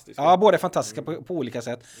fantastiska. Ja, båda är fantastiska på olika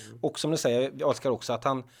sätt. Och som du säger, jag älskar också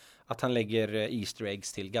att han lägger Easter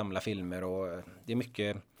eggs till gamla filmer. Och det är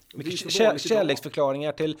mycket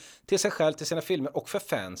kärleksförklaringar till sig själv, till sina filmer och för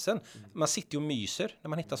fansen. Man sitter ju och myser när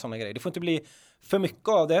man hittar sådana grejer. Det får inte bli för mycket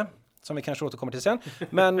av det, som vi kanske återkommer till sen.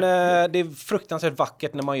 Men det är fruktansvärt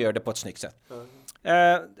vackert när man gör det på ett snyggt sätt.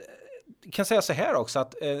 Kan säga så här också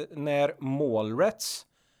att när Mallrats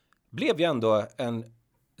blev ju ändå en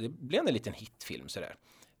liten hitfilm sådär.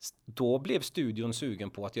 Då blev studion sugen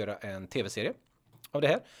på att göra en tv-serie av det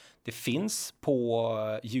här. Det finns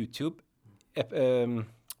på YouTube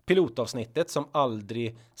pilotavsnittet som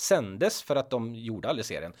aldrig sändes för att de gjorde aldrig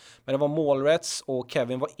serien. Men det var Mallrats och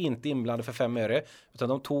Kevin var inte inblandade för 5 öre, utan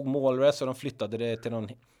de tog Mallrats och de flyttade det till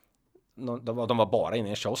de var bara inne i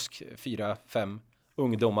en kiosk, 4-5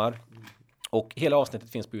 ungdomar. Och hela avsnittet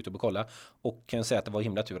finns på YouTube att kolla. Och kan säga att det var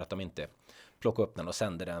himla tur att de inte plockade upp den och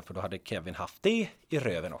sände den, för då hade Kevin haft det i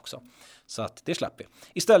röven också. Så att det slapp vi.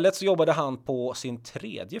 Istället så jobbade han på sin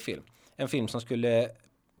 3:e film. En film som skulle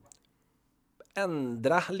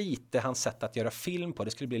ändra lite hans sätt att göra film på.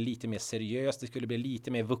 Det skulle bli lite mer seriöst, det skulle bli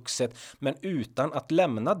lite mer vuxet, men utan att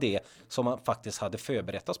lämna det som man faktiskt hade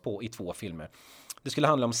förberetts på i 2 filmer. Det skulle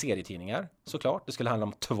handla om serietidningar, såklart. Det skulle handla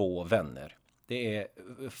om 2 vänner. Det är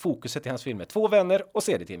fokuset i hans filmer. 2 vänner och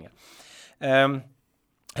serietidningar.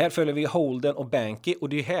 Här följer vi Holden och Banky, och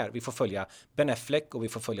det är här vi får följa Ben Affleck och vi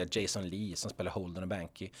får följa Jason Lee som spelar Holden och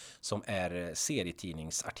Banky, som är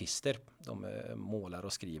serietidningsartister. De målar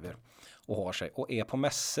och skriver och har sig och är på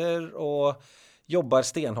mässor och jobbar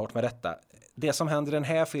stenhårt med detta. Det som händer i den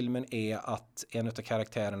här filmen är att en av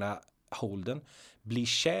karaktärerna, Holden, blir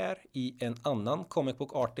kär i en annan comic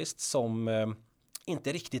book artist som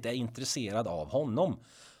inte riktigt är intresserad av honom.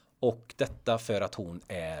 Och detta för att hon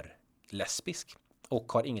är lesbisk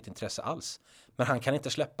och har inget intresse alls. Men han kan inte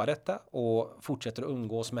släppa detta och fortsätter att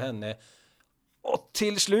umgås med henne. Och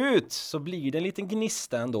till slut så blir det en liten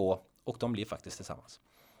gnista ändå och de blir faktiskt tillsammans.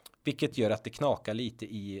 Vilket gör att det knakar lite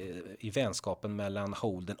i vänskapen mellan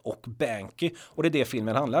Holden och Banky. Och det är det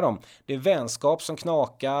filmen handlar om. Det är vänskap som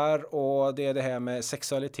knakar och det är det här med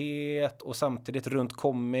sexualitet och samtidigt runt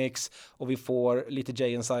comics. Och vi får lite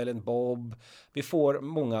Jay and Silent Bob. Vi får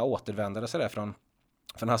många återvändare sådär från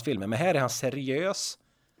hans filmer. Men här är han seriös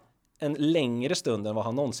en längre stund än vad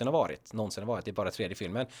han någonsin har varit. Det är bara 3:e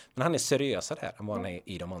filmen. Men han är seriösare här än vad han är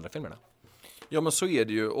i de andra filmerna. Ja, men så är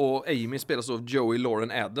det ju. Och Amy spelas av Joey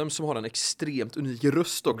Lauren Adams som har en extremt unik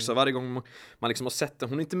röst också. Varje gång man liksom har sett den.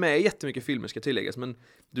 Hon är inte med i jättemycket filmer ska tilläggas, men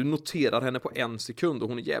du noterar henne på 1 sekund och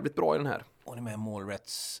hon är jävligt bra i den här. Hon är med i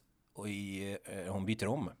Mallrats och hon byter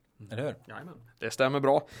om. Eller hur? Jajamän. Det stämmer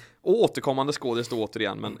bra. Och återkommande skådis då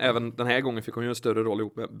återigen, men även den här gången fick hon ju en större roll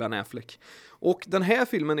ihop med Ben Affleck. Och den här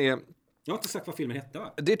filmen är... Jag har inte sagt vad filmen hette,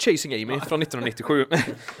 va? Det är Chasing Amy från 1997.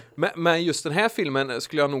 men just den här filmen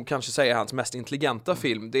skulle jag nog kanske säga är hans mest intelligenta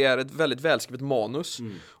film. Det är ett väldigt välskrivet manus.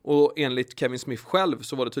 Och enligt Kevin Smith själv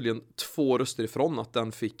så var det tydligen 2 röster ifrån att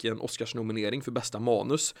den fick en Oscarsnominering för bästa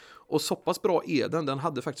manus. Och så pass bra är den. Den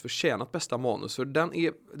hade faktiskt förtjänat bästa manus. För den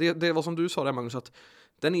är, det var som du sa där, Magnus, att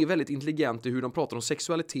Den är väldigt intelligent i hur de pratar om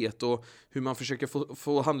sexualitet och hur man försöker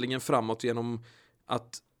få handlingen framåt genom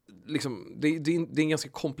att liksom, det är en ganska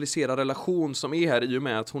komplicerad relation som är här i och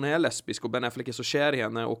med att hon är lesbisk och Ben Affleck är så kär i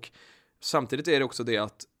henne, och samtidigt är det också det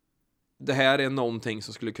att det här är någonting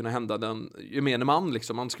som skulle kunna hända den gemene man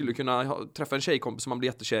liksom. Man skulle kunna träffa en tjejkompis som man blir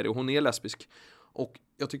jättekär i och hon är lesbisk. Och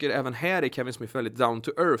jag tycker även här är Kevin Smith väldigt down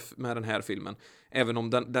to earth med den här filmen. Även om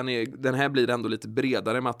den här blir ändå lite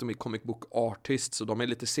bredare med att de är comic book artists och de är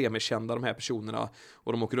lite semikända, de här personerna.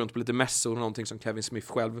 Och de åker runt på lite mässor och någonting som Kevin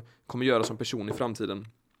Smith själv kommer göra som person i framtiden.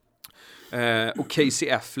 Och Casey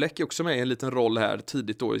Affleck är också med i en liten roll här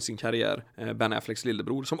tidigt då i sin karriär. Ben Afflecks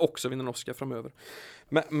lillebror som också vinner en Oscar framöver.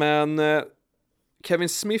 Men Kevin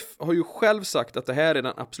Smith har ju själv sagt att det här är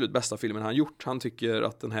den absolut bästa filmen han gjort. Han tycker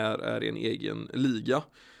att den här är en egen liga.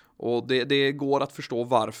 Och det går att förstå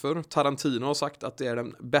varför. Tarantino har sagt att det är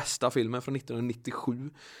den bästa filmen från 1997.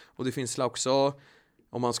 Och det finns också,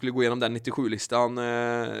 om man skulle gå igenom den 97-listan,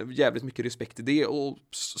 jävligt mycket respekt i det. Och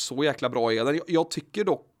så jäkla bra är den. Jag tycker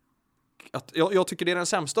dock att jag tycker det är den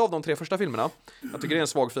sämsta av de 3 första filmerna. Jag tycker det är en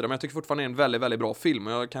svag 4, men jag tycker fortfarande det är en väldigt, väldigt bra film.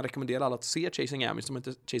 Och jag kan rekommendera alla att se Chasing Amy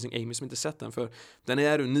som inte sett den, för den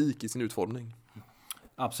är unik i sin utformning.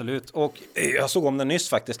 Absolut, och jag såg om den nyss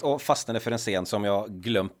faktiskt och fastnade för en scen som jag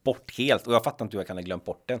glömt bort helt, och jag fattar inte hur jag kan ha glömt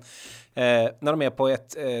bort den. När de är på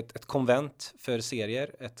ett konvent för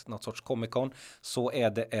serier, något sorts Comic-Con, så är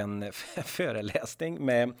det en föreläsning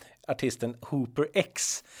med artisten Hooper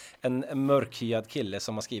X, en mörkhyad kille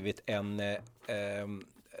som har skrivit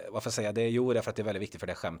varför säger jag det? Jo, därför att det är väldigt viktigt för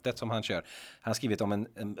det skämtet som han kör. Han har skrivit om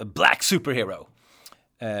en black superhero,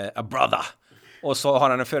 a brother. Och så har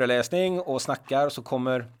han en föreläsning och snackar, och så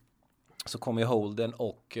kommer Holden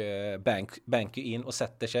och Banky in och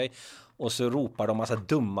sätter sig. Och så ropar de massa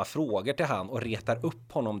dumma frågor till han och retar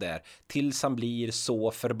upp honom där. Tills han blir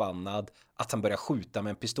så förbannad att han börjar skjuta med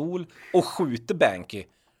en pistol och skjuter Banky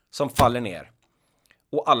som faller ner.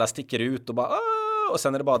 Och alla sticker ut och bara Aah! Och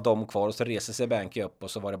sen är det bara de kvar, och så reser sig Banky upp,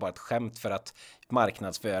 och så var det bara ett skämt för att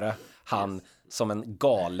marknadsföra han som en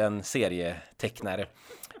galen serietecknare.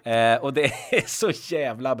 Och det är så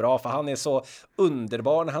jävla bra, för han är så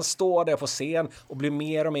underbar när han står där på scen och blir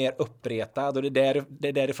mer och mer uppretad, och det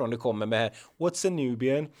är därifrån det kommer med What's a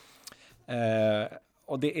Nubian?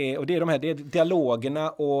 Och det är de här, det är dialogerna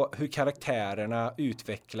och hur karaktärerna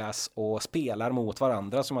utvecklas och spelar mot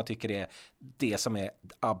varandra som jag tycker är det som är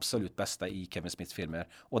absolut bästa i Kevin Smiths filmer.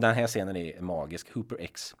 Och den här scenen är magisk. Hooper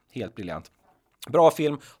X, helt briljant. Bra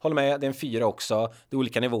film, håller med, det är en 4 också. Det är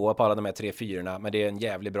olika nivåer på alla de här 3 4:orna, men det är en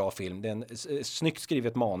jävligt bra film. Det är en snyggt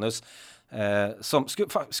skrivet manus som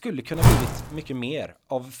skulle kunna blivit mycket mer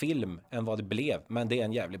av film än vad det blev, men det är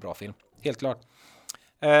en jävligt bra film, helt klart.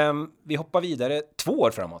 Vi hoppar vidare 2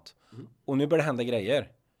 år framåt, och nu börjar det hända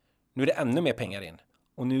grejer. Nu är det ännu mer pengar in,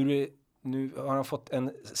 och nu har han fått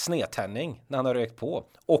en snedtändning när han har rökt på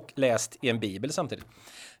och läst i en bibel samtidigt.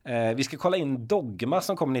 Vi ska kolla in Dogma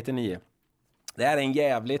som kom 99. Det är en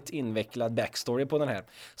jävligt invecklad backstory på den här,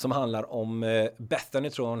 som handlar om Bethany,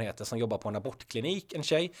 tror hon heter, som jobbar på en abortklinik, en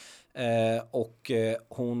tjej. Och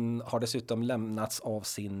hon har dessutom lämnats av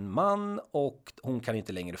sin man, och hon kan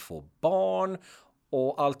inte längre få barn.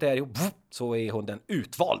 Och allt det här ihop, så är hon den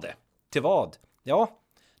utvalde. Till vad? Ja,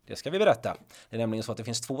 det ska vi berätta. Det är nämligen så att det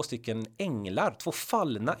finns 2 änglar, 2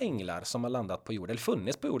 fallna änglar som har landat på jorden, eller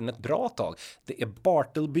funnits på jorden ett bra tag. Det är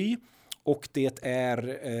Bartleby och det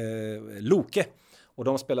är Loke. Och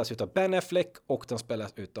de spelas ut av Ben Affleck och de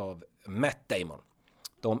spelas ut av Matt Damon.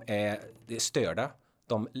 De är störda.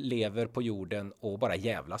 De lever på jorden och bara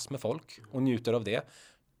jävlas med folk och njuter av det.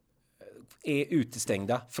 Är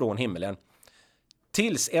utestängda från himmelen.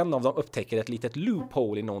 Tills en av dem upptäcker ett litet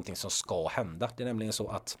loophole i någonting som ska hända. Det är nämligen så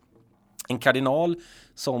att en kardinal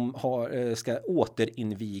som ska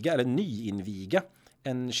återinviga eller nyinviga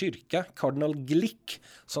en kyrka, Cardinal Glick,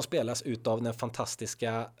 som spelas utav den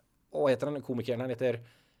fantastiska, vad heter han, komikern? Han heter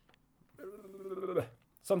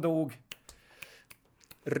som dog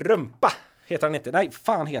Rumpa heter han inte. Nej,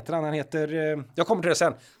 fan heter han. Han heter, jag kommer till det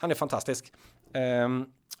sen. Han är fantastisk.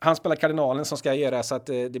 Han spelar kardinalen som ska göra så att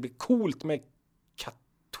det blir coolt med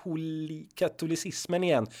katolicismen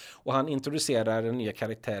igen, och han introducerar den nya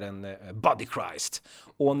karaktären Buddy Christ.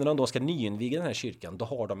 Och när de då ska nyinviga den här kyrkan, då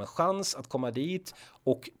har de en chans att komma dit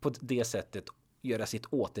och på det sättet göra sitt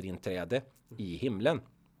återinträde i himlen.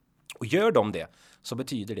 Och gör de det, så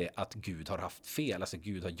betyder det att Gud har haft fel, alltså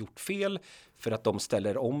Gud har gjort fel, för att de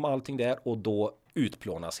ställer om allting där, och då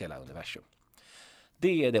utplånas hela universum.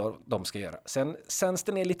 Det är det de ska göra. Sen sänds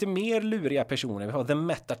det ner lite mer luriga personer. Vi har The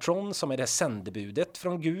Metatron som är det sändebudet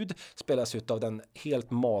från Gud. Spelas ut av den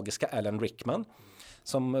helt magiska Alan Rickman.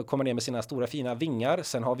 som kommer ner med sina stora fina vingar.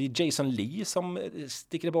 Sen har vi Jason Lee som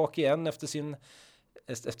sticker tillbaka igen efter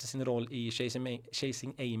sin roll i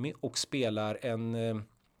Chasing Amy och spelar en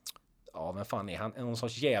vem fan är han? En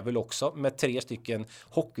sorts jävel också med 3 stycken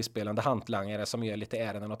hockeyspelande hantlangare som gör lite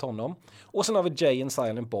ärenden åt honom. Och sen har vi Jay and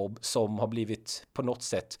Silent Bob som har blivit på något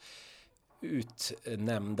sätt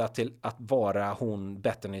utnämnda till att vara hon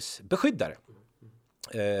Bettanys beskyddare.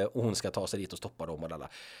 Och hon ska ta sig dit och stoppa dem och alla.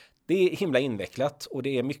 Det är himla invecklat och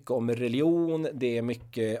det är mycket om religion, det är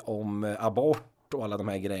mycket om abort och alla de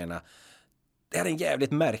här grejerna. Det är en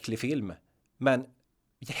jävligt märklig film, men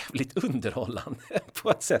jävligt underhållande på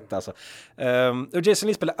ett sätt alltså. Jason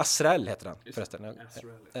Lee spelar Azrael heter han förresten.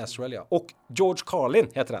 Azrael, ja. Och George Carlin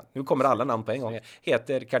heter han. Nu kommer alla namn på en gång.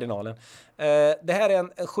 Heter kardinalen. Det här är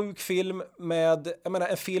en sjuk film med,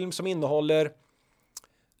 en film som innehåller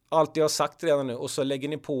allt jag har sagt redan nu och så lägger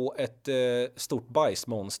ni på ett stort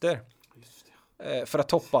bajsmonster. För att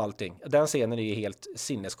toppa allting. Den scenen är helt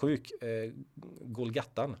sinnessjuk.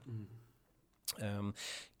 Golgattan.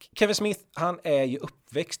 Kevin Smith, han är ju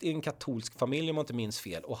uppväxt i en katolsk familj om man inte minns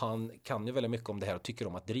fel och han kan ju väldigt mycket om det här och tycker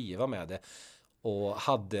om att driva med det och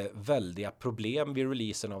hade väldiga problem vid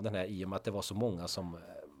releasen av den här i och med att det var så många som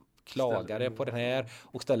klagade på den här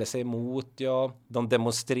och ställde sig emot, de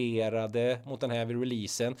demonstrerade mot den här vid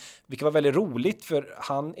releasen, vilket var väldigt roligt för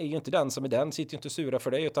han är ju inte den som är den, sitter ju inte sura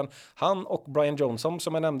för det utan han och Brian Johnson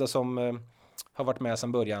som jag nämnde som har varit med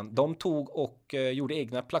sedan början. De tog och gjorde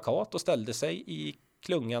egna plakat och ställde sig i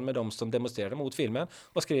klungan med de som demonstrerade mot filmen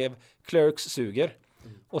och skrev Clerks suger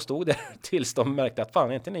och stod där tills de märkte att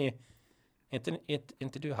fan, är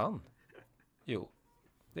inte du han? Jo,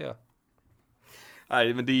 det är jag.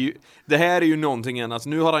 Nej, men det här är ju någonting annat.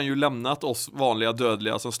 Nu har han ju lämnat oss vanliga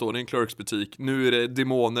dödliga som står i en Clerks-butik. Nu är det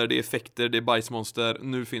demoner, det är effekter, det är bajsmonster.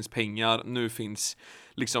 Nu finns pengar, nu finns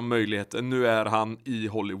liksom möjligheter. Nu är han i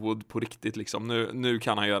Hollywood på riktigt liksom. Nu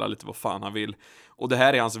kan han göra lite vad fan han vill. Och det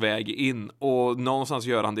här är hans väg in. Och någonstans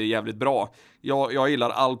gör han det jävligt bra. Jag gillar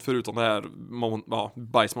allt förutom det här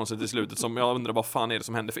bajsmonstret i slutet som jag undrar vad fan är det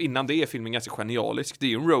som händer. För innan det är filmen ganska genialisk. Det är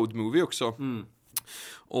ju en road movie också.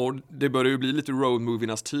 Och det börjar ju bli lite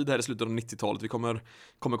road-moviernas tid här i slutet av 90-talet. Vi kommer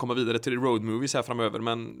komma vidare till road-movies här framöver.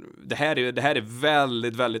 Men det här är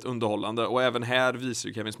väldigt, väldigt underhållande. Och även här visar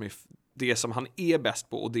ju Kevin Smith det som han är bäst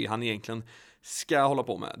på. Och det han egentligen ska hålla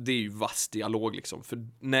på med. Det är ju vass dialog liksom. För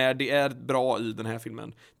när det är bra i den här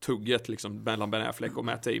filmen, tugget liksom mellan Ben Affleck och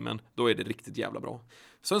Matt Damon, då är det riktigt jävla bra.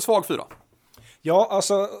 Så en svag 4. Ja,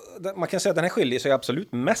 alltså man kan säga att den här skiljer sig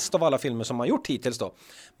absolut mest av alla filmer som man gjort hittills då.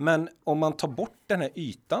 Men om man tar bort den här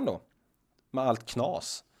ytan då, med allt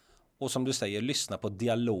knas, och som du säger, lyssna på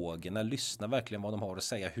dialogerna, lyssna verkligen vad de har att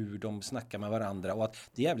säga, hur de snackar med varandra och att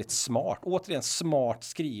det är jävligt smart. Återigen, smart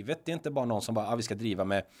skrivet. Det är inte bara någon som bara, vi ska driva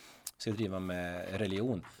med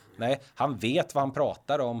religion. Nej, han vet vad han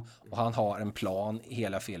pratar om och han har en plan i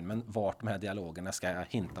hela filmen vart de här dialogerna ska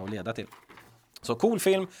hinta och leda till. Så cool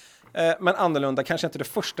film. Men annorlunda, kanske inte det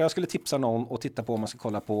första jag skulle tipsa någon att titta på om man ska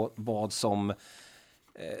kolla på vad som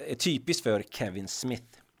är typiskt för Kevin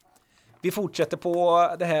Smith. Vi fortsätter på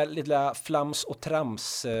det här lilla flams och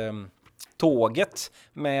trams tåget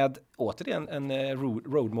med återigen en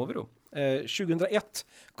road movie då. 2001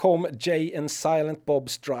 kom Jay and Silent Bob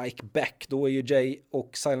Strike Back. Då är ju Jay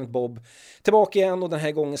och Silent Bob tillbaka igen och den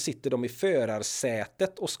här gången sitter de i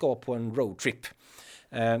förarsätet och ska på en roadtrip.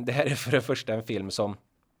 Det här är för det första en film som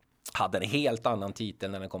hade en helt annan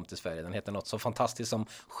titel när den kom till Sverige. Den heter något så fantastiskt som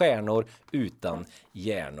Stjärnor utan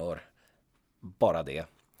hjärnor. Bara det.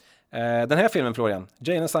 Den här filmen, Florian,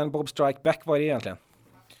 Jay and Silent Bob Strike Back, vad är det egentligen?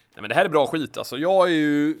 Nej, men det här är bra skit alltså. Jag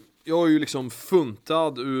är ju liksom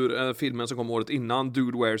funtad ur filmen som kom året innan,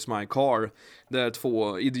 Dude Where's My Car. Där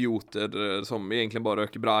 2 idioter som egentligen bara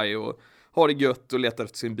röker braj och har det gött och letar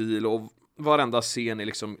efter sin bil och varenda scen är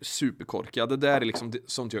liksom superkorkad. Det där är liksom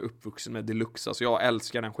sånt jag är uppvuxen med deluxe. Alltså jag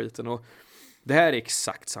älskar den skiten och det här är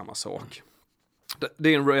exakt samma sak.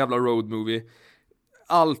 Det är en jävla road movie.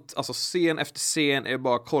 Allt, alltså scen efter scen är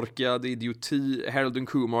bara korkad idioti. Harold and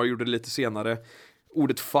Kumar gjorde det lite senare.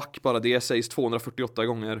 Ordet fuck, bara det sägs 248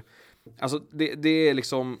 gånger. Alltså det är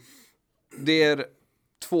liksom, det är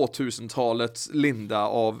 2000-talets linda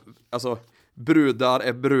av, alltså brudar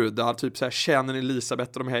är brudar, typ så här Shannon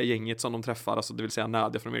Elisabeth och de här gänget som de träffar, alltså det vill säga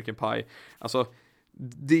Nadia från American Pie. Alltså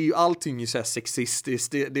det är ju allting så här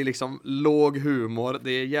sexistiskt, det är liksom låg humor,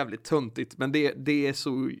 det är jävligt töntigt, men det är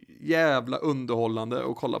så jävla underhållande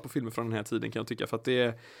att kolla på filmer från den här tiden kan jag tycka, för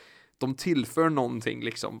att de tillför någonting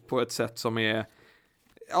liksom på ett sätt som är,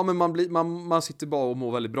 ja men man sitter bara och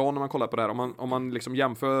mår väldigt bra när man kollar på det här. Om man liksom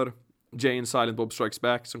jämför Jane Silent Bob Strikes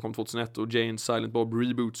Back som kom 2001 och Jane Silent Bob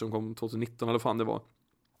Reboot som kom 2019 eller vad fan det var.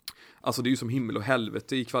 Alltså det är ju som himmel och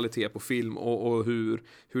helvete i kvalitet på film och hur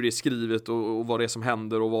det är skrivet och vad det är som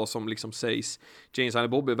händer och vad som liksom sägs. Jane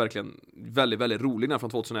Silent Bob är verkligen väldigt, väldigt rolig när från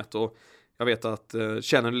 2001 och jag vet att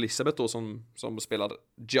Shannon Elizabeth då som spelar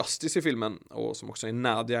Justice i filmen och som också är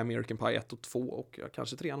Nadia i American Pie 1 och 2 och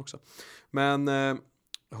kanske 3 också. Men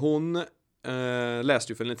hon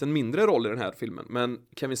läste ju för en liten mindre roll i den här filmen. Men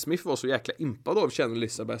Kevin Smith var så jäkla impad av Shannon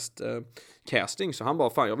Elizabeths casting så han bara,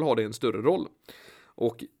 fan jag vill ha det i en större roll.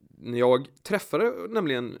 Och jag träffade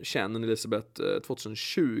nämligen Shannon Elizabeth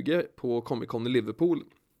 2020 på Comic Con i Liverpool.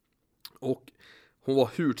 Och hon var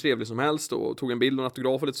hur trevlig som helst och tog en bild och en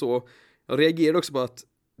autograf och lite så. Jag reagerade också på att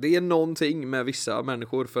det är någonting med vissa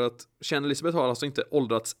människor för att Shannon Elizabeth har alltså inte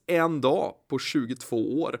åldrats en dag på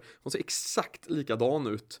 22 år. Hon ser exakt likadan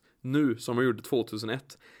ut nu som hon gjorde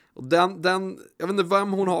 2001. Och den jag vet inte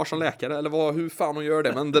vem hon har som läkare eller hur fan hon gör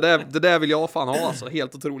det, men det där vill jag fan ha alltså,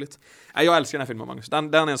 helt otroligt. Jag älskar den här filmen, Magnus.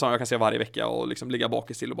 Den är en sån jag kan se varje vecka och liksom ligga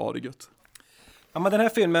bak i still och bara ha det gött. Ja, men den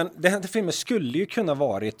här filmen skulle ju kunna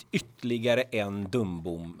varit ytterligare en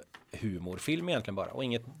Dumbom humorfilm egentligen bara. Och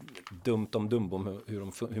inget dumt om Dumbom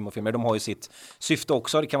humorfilmer. De har ju sitt syfte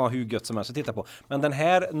också. Det kan vara hur gött som helst att titta på. Men den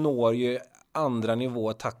här når ju andra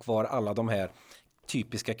nivåer tack vare alla de här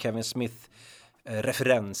typiska Kevin Smith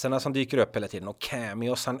referenserna som dyker upp hela tiden och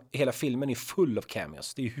cameos, hela filmen är full av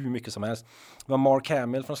cameos, det är hur mycket som helst. Vi har Mark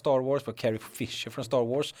Hamill från Star Wars, vi har Carrie Fisher från Star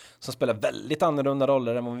Wars som spelar väldigt annorlunda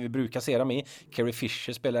roller än vad vi brukar se dem i. Carrie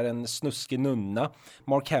Fisher spelar en snuskig nunna,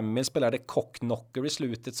 Mark Hamill spelar The Cockknocker i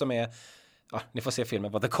slutet som är, ja, ni får se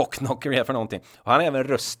filmen vad The Cockknocker är för någonting. Och han är även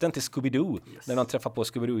rösten till Scooby-Doo när de träffar på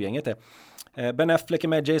Scooby-Doo-gänget där. Ben Affleck är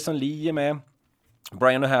med, Jason Lee är med,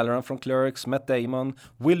 Brian O'Halloran från Clerks, Matt Damon,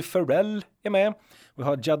 Will Ferrell är med. Vi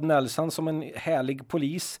har Judd Nelson som en härlig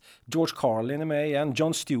polis. George Carlin är med igen.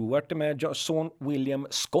 Jon Stewart är med. Sean William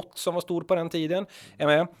Scott som var stor på den tiden är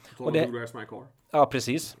med. Och det, ja,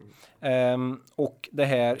 precis. Och det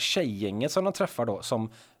här tjejgänget som de träffar då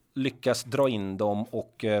som lyckas dra in dem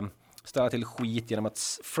och ställa till skit genom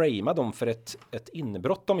att framea dem för ett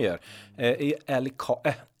inbrott de gör.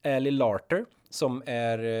 Ali Larter som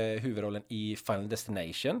är huvudrollen i Final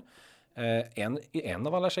Destination. En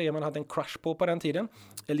av alla tjejer man hade en crush på den tiden.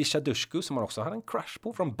 Elisha Dushku som man också hade en crush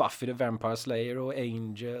på från Buffy the Vampire Slayer och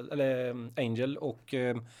Angel och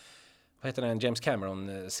vad heter den, James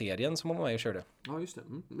Cameron-serien som hon var med och körde. Ja, just det.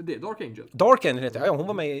 Det är Dark Angel. Dark Angel heter det. Ja, hon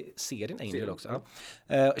var med i serien Angel också.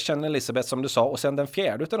 Ja. Shannon Elizabeth som du sa. Och sen den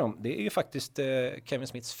fjärde utav dem, det är ju faktiskt Kevin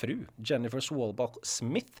Smiths fru, Jennifer Swalbach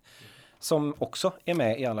Smith. Som också är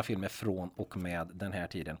med i alla filmer från och med den här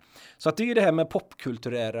tiden. Så att det är ju det här med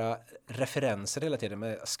popkulturära referenser hela tiden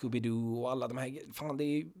med Scooby-Doo och alla de här. Fan, det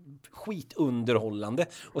är skitunderhållande.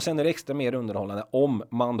 Och sen är det extra mer underhållande om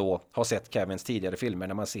man då har sett Kevins tidigare filmer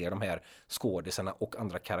när man ser de här skådisarna och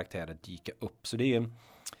andra karaktärer dyka upp. Så det är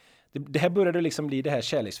det här började liksom bli det här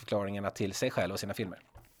kärleksförklaringarna till sig själv och sina filmer.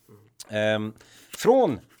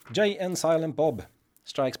 Från Jay and Silent Bob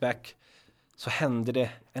Strikes Back så händer det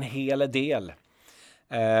en hel del.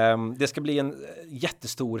 Det ska bli en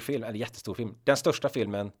jättestor film. Den största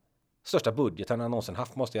filmen, största budgeten han någonsin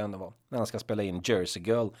haft måste jag ändå vara. När han ska spela in Jersey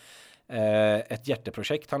Girl. Ett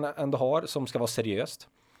jätteprojekt han ändå har som ska vara seriöst.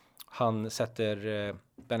 Han sätter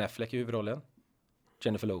Ben Affleck i huvudrollen.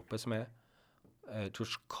 Jennifer Lopez är med.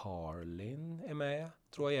 George Carlin är med,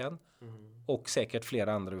 tror jag igen. Och säkert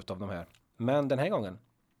flera andra utav de här. Men den här gången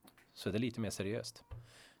så är det lite mer seriöst.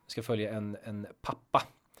 Vi ska följa en pappa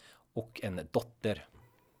och en dotter.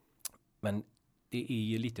 Men det är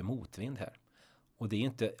ju lite motvind här. Och det är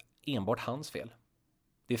inte enbart hans fel.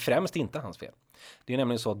 Det är främst inte hans fel. Det är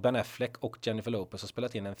nämligen så att Ben Affleck och Jennifer Lopez har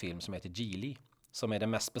spelat in en film som heter Geely. Som är den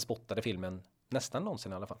mest bespottade filmen nästan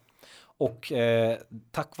någonsin i alla fall. Och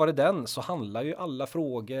tack vare den så handlar ju alla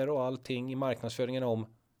frågor och allting i marknadsföringen om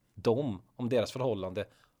dem, om deras förhållande,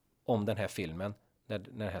 om den här filmen när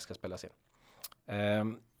den här ska spelas in.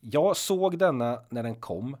 Jag såg denna när den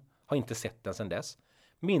kom, har inte sett den sedan dess.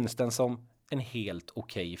 Minns den som en helt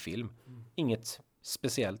okej film. Inget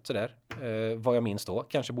speciellt sådär, vad jag minns då.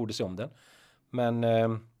 Kanske borde se om den. Men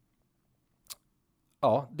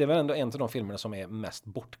ja, det är väl ändå en av de filmerna som är mest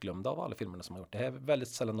bortglömda av alla filmerna som har gjort. Det är väldigt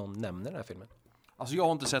sällan någon nämner den här filmen. Alltså jag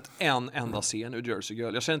har inte sett en enda scen ur Jersey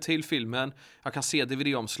Girl. Jag känner till filmen, jag kan se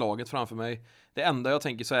DVD-omslaget framför mig. Det enda jag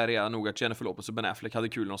tänker så är nog att Jennifer Lopez och Ben Affleck hade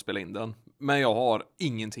kul när de spelade in den. Men jag har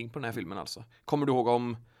ingenting på den här filmen alltså. Kommer du ihåg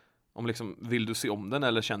om liksom, vill du se om den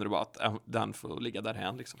eller känner du bara att den får ligga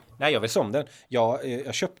därhän liksom? Nej, jag vill se om den.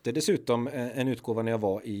 Jag köpte dessutom en utgåva när jag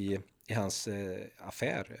var i i hans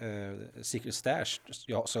affär, Secret Stash.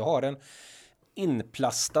 Så jag har en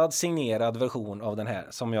inplastad signerad version av den här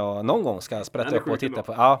som jag någon gång ska sprätta upp och titta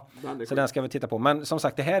på. Ja, så den ska vi titta på. Men som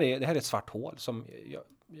sagt, det här är ett svart hål som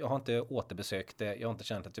jag har inte återbesökt det. Jag har inte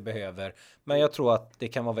känt att jag behöver. Men jag tror att det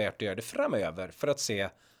kan vara värt att göra det framöver för att se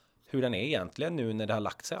hur den är egentligen nu när det har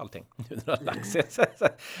lagt sig allting. Nu när det har lagt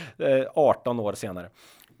sig 18 år senare.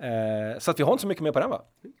 Så att vi har inte så mycket mer på den, va?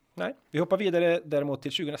 Nej, vi hoppar vidare däremot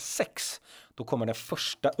till 2006. Då kommer den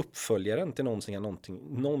första uppföljaren till någonting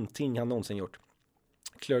han någonsin gjort.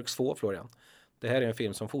 Clerks 2, Florian. Det här är en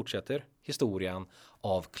film som fortsätter historien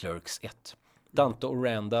av Clerks 1. Dante och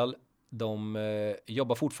Randall, de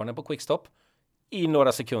jobbar fortfarande på Quickstop i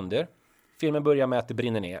några sekunder. Filmen börjar med att det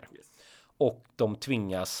brinner ner. Och de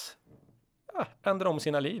tvingas ändra om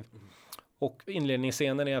sina liv. Och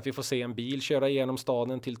inledningsscenen är att vi får se en bil köra igenom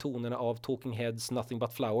staden till tonerna av Talking Heads Nothing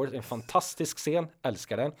But Flowers. En fantastisk scen,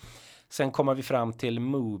 älskar den. Sen kommer vi fram till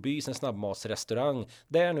Movies, en snabbmatsrestaurang,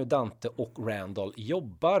 där nu Dante och Randall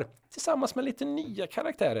jobbar tillsammans med lite nya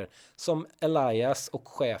karaktärer som Elias och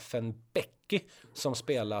chefen Becky som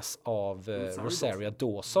spelas av Rosario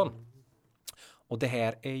Dawson. Och det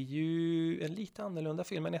här är ju en lite annorlunda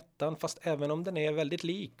film än ettan, fast även om den är väldigt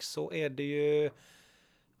lik så är det ju...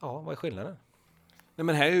 Ja, vad är skillnaden? Nej,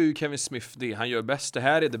 men här är ju Kevin Smith det han gör bäst. Det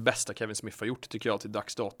här är det bästa Kevin Smith har gjort, tycker jag, till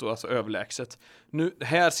dags dato. Alltså överlägset. Nu,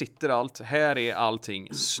 här sitter allt. Här är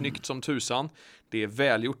allting snyggt som tusan. Det är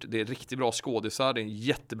välgjort. Det är riktigt bra skådisar. Det är en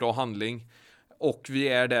jättebra handling. Och vi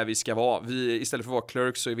är där vi ska vara. Istället för att vara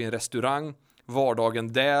Clerks så är vi en restaurang.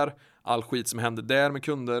 Vardagen där. All skit som händer där med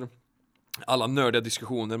kunder. Alla nördiga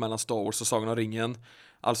diskussioner mellan Star Wars och Sagan om ringen.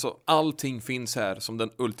 Alltså allting finns här som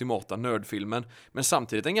den ultimata nördfilmen. Men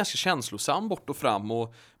samtidigt en ganska känslosam bort och fram.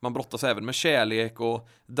 Och man brottas även med kärlek och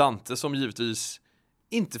Dante som givetvis,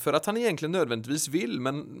 inte för att han egentligen nödvändigtvis vill,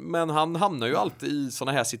 men han hamnar ju alltid i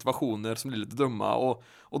såna här situationer som blir lite dumma.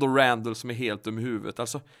 Och då Randall som är helt dum i huvudet.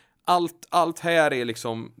 Alltså allt här är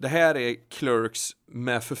liksom, det här är Clerks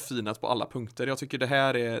med förfinat på alla punkter. Jag tycker det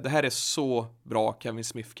här är så bra Kevin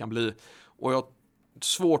Smith kan bli. Och jag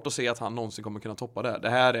svårt att se att han någonsin kommer kunna toppa det. Det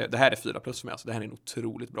här är 4+ för mig. Alltså, det här är en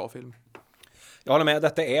otroligt bra film. Jag håller med,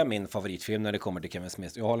 detta är min favoritfilm när det kommer till Kevin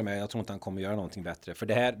Smith. Jag håller med, jag tror inte han kommer göra någonting bättre. För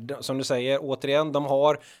det här, som du säger, återigen, de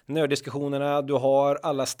har nörddiskussionerna, du har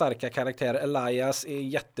alla starka karaktärer. Elias är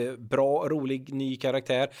jättebra, rolig, ny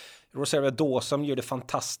karaktär. Rosario Dawson gör det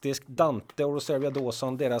fantastiskt. Dante och Rosario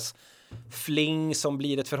Dawson, deras fling som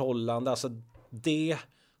blir ett förhållande. Alltså det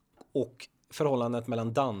och förhållandet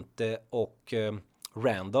mellan Dante och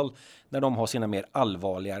Randall, när de har sina mer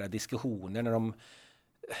allvarligare diskussioner, när de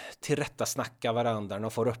tillrätta snackar varandra, när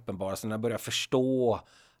de får uppenbarelsen, när han börjar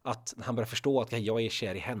förstå att jag är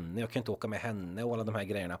kär i henne, jag kan inte åka med henne och alla de här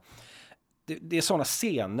grejerna. Det är sådana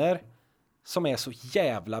scener som är så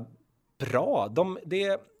jävla bra. Det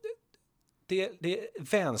är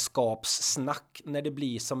vänskapssnack när det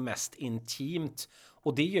blir som mest intimt,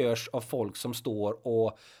 och det görs av folk som står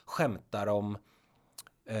och skämtar om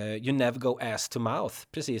you never go ass to mouth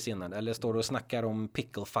precis innan, eller står och snackar om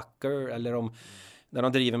pickle fucker, eller om när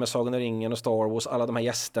de driver med Sagan om ringen och Star Wars, alla de här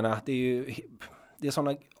gästerna. Det är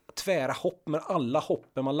sådana tvära hopp, men alla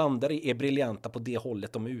hoppen man landar i är briljanta på det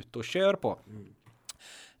hållet de är ute och kör på.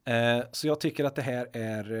 Så jag tycker att det här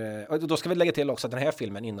är... Och då ska vi lägga till också att den här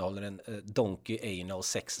filmen innehåller en donkey anal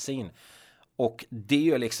sex scene. Och det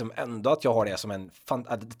gör liksom ändå att jag har det som en...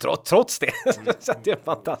 Trots det. Så det är en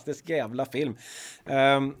fantastisk jävla film.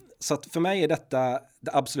 Så att för mig är detta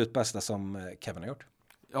det absolut bästa som Kevin har gjort.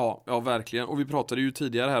 Ja, verkligen. Och vi pratade ju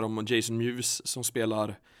tidigare här om Jason Mewes som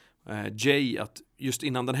spelar Jay. Att just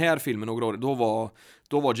innan den här filmen några år,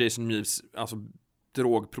 då var Jason Mewes alltså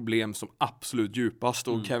drogproblem som absolut djupast.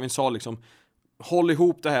 Och Kevin sa liksom, håll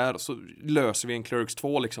ihop det här så löser vi en Clerks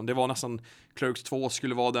 2 liksom. Det var nästan, Clerks 2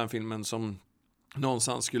 skulle vara den filmen som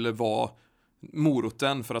någonstans skulle vara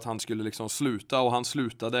moroten för att han skulle liksom sluta, och han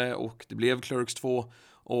slutade och det blev Clerks 2.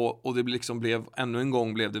 Och det liksom blev, ännu en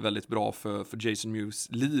gång blev det väldigt bra för Jason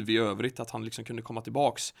Mewes liv i övrigt, att han liksom kunde komma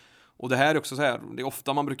tillbaks. Och det här är också så här, det är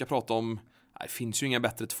ofta man brukar prata om, det finns ju inga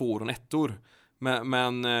bättre 2:or än 1:or.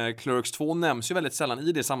 Men Clerks 2 nämns ju väldigt sällan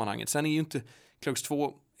i det sammanhanget. Sen är ju inte, Clerks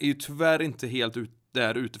 2 är ju tyvärr inte helt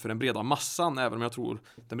där ute för den breda massan, även om jag tror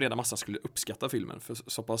den breda massan skulle uppskatta filmen, för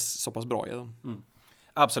så pass bra är den.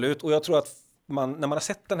 Absolut, och jag tror att när man har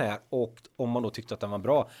sett den här, och om man då tyckte att den var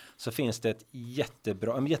bra, så finns det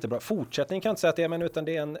en jättebra fortsättning, kan jag inte säga att det är, men utan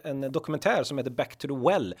det är en dokumentär som heter Back to the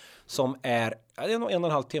Well, som är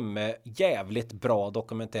 1,5 timme jävligt bra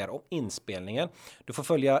dokumentär om inspelningen. Du får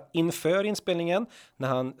följa inför inspelningen, när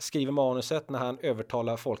han skriver manuset, när han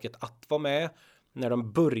övertalar folket att vara med, när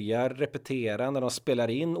de börjar repetera, när de spelar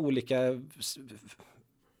in olika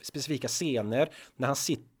specifika scener, när han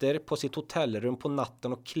sitter på sitt hotellrum på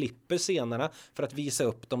natten och klipper scenerna för att visa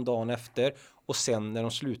upp dem dagen efter, och sen när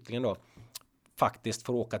de slutligen då faktiskt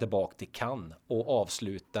får åka tillbaka till Cannes och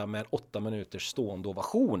avsluta med 8 minuters stående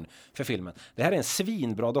ovation för filmen. Det här är en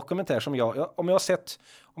svinbra dokumentär som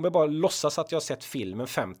om jag bara låtsas att jag har sett filmen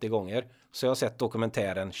 50 gånger, så jag har sett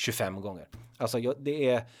dokumentären 25 gånger. Alltså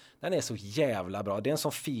den är så jävla bra. Det är en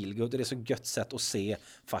sån feelgood, det är så gött sätt att se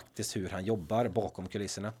faktiskt hur han jobbar bakom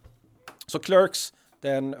kulisserna. Så Clerks,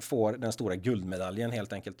 den får den stora guldmedaljen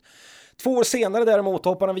helt enkelt. 2 år senare däremot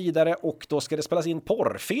hoppar han vidare och då ska det spelas in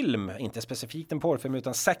porrfilm. Inte specifikt en porrfilm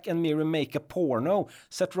utan Zack and Miri Make a Porno.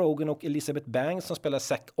 Seth Rogen och Elizabeth Banks som spelar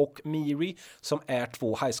Zack och Miri, som är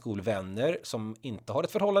 2 high school-vänner som inte har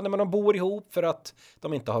ett förhållande, men de bor ihop för att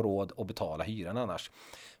de inte har råd att betala hyran annars.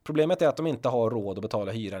 Problemet är att de inte har råd att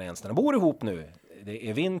betala hyran ens när de bor ihop nu. Det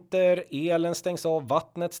är vinter, elen stängs av,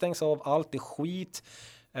 vattnet stängs av, allt är skit.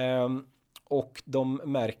 Och de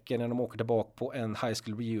märker när de åker tillbaka på en high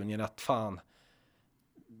school reunion att fan,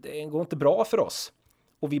 det går inte bra för oss.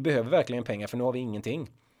 Och vi behöver verkligen pengar för nu har vi ingenting.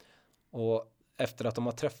 Och efter att de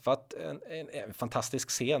har träffat en fantastisk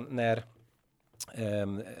scen när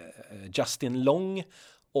Justin Long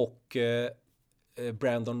och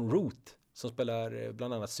Brandon Root som spelar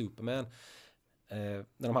bland annat Superman,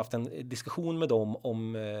 när de haft en diskussion med dem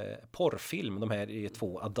om porrfilm, de här är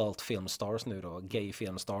 2 adult filmstars nu då, gay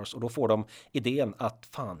filmstars, och då får de idén att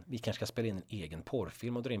fan, vi kanske ska spela in en egen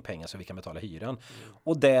porrfilm och dra in pengar så vi kan betala hyran.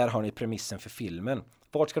 Och där har ni premissen för filmen.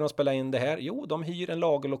 Vart ska de spela in det här? Jo, de hyr en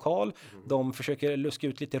lagerlokal, de försöker luska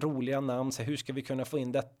ut lite roliga namn, så hur ska vi kunna få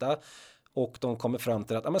in detta? Och de kommer fram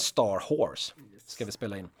till att Star Horse ska vi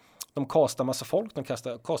spela in. De kastar massa folk. De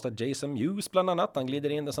kastar Jason Mewes bland annat. Han glider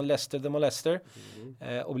in där som Lester the Molester.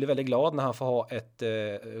 Och blir väldigt glad när han får ha ett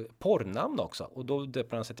porrnamn också. Och då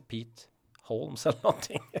döper han sig till Pete Holmes eller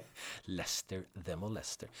någonting. Lester the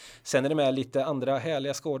Molester. Sen är det med lite andra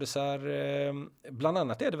härliga skådisar. Bland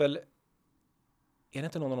annat är det väl... Är det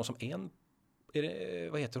inte någon av dem som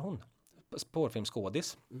vad heter hon?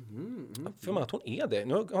 Porrfilmskådis. För mig att hon är det.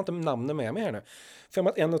 Nu har jag inte namnen med mig här nu. För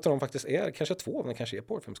mig att en av dem faktiskt är, kanske 2 av dem kanske är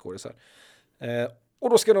porrfilmskådisar. Och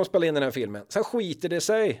då ska de spela in den här filmen. Sen skiter det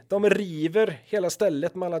sig. De river hela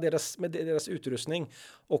stället med deras utrustning.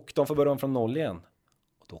 Och de får börja om från noll igen.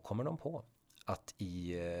 Och då kommer de på att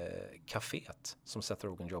i kaféet som Seth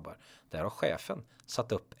Rogen jobbar, där har chefen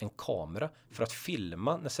satt upp en kamera för att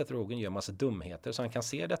filma när Seth Rogen gör massa dumheter så han kan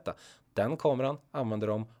se detta. Den kameran använder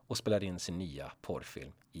de och spelar in sin nya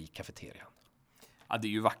porrfilm i kafeterian. Ja, det är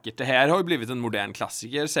ju vackert. Det här har ju blivit en modern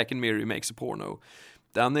klassiker, Zack and Miri Makes a Porno.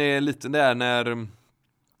 Den är lite där när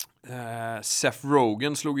Seth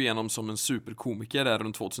Rogen slog igenom som en superkomiker där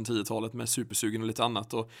runt 2010-talet med Supersugen och lite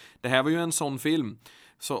annat. Och det här var ju en sån film.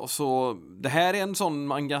 Så det här är en sån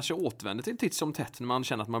man kanske återvänder till titt som tätt när man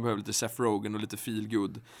känner att man behöver lite Seth Rogen och lite feel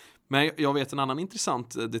good. Men jag vet en annan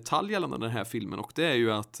intressant detalj gällande den här filmen, och det är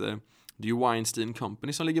ju att det är ju Weinstein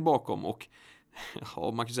Company som ligger bakom, och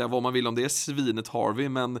ja, man kan säga vad man vill om det är svinet Harvey,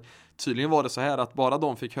 men tydligen var det så här att bara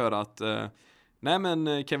de fick höra att nej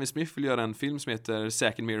men Kevin Smith vill göra en film som heter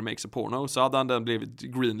Zack and Miri Makes a Porno, så hade den blivit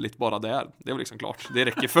greenlit bara där. Det var liksom klart. Det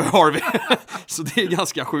räcker för Harvey. Så det är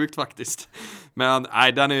ganska sjukt faktiskt. Men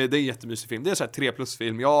nej, det är en jättemysig film. Det är så här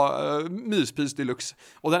 3+-film. Ja, myspys deluxe.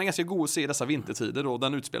 Och den är ganska god att se i dessa vintertider, och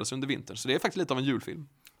den utspelar sig under vintern. Så det är faktiskt lite av en julfilm.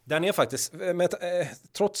 Den är faktiskt,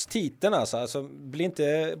 trots titeln alltså blir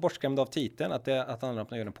inte bortskrämd av titeln att det handlar om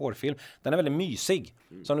att göra en porrfilm. Den är väldigt mysig,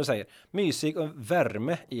 som du säger. Mysig och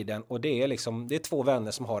värme i den, och det är 2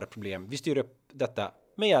 vänner som har ett problem. Vi styr upp detta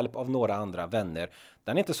med hjälp av några andra vänner.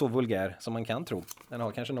 Den är inte så vulgär som man kan tro. Den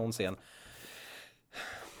har kanske någon scen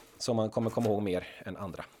som man kommer komma ihåg mer än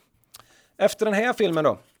andra. Efter den här filmen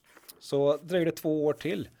då, så dröjer det 2 år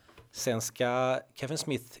till. Sen ska Kevin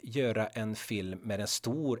Smith göra en film med en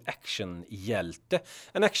stor actionhjälte.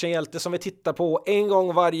 En actionhjälte som vi tittar på en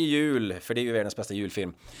gång varje jul, för det är ju världens bästa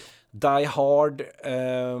julfilm. Die Hard.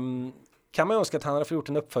 Kan man önska att han hade fått gjort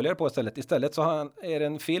en uppföljare på istället. Istället så är det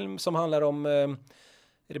en film som handlar om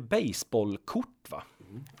är det baseballkort, va?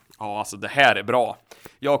 Ja, alltså det här är bra.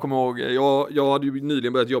 Jag kommer ihåg, jag hade ju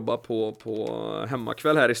nyligen börjat jobba på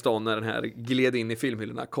hemmakväll här i stan när den här gled in i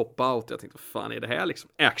filmhyllorna, Cop Out. Jag tänkte, vad fan är det här liksom?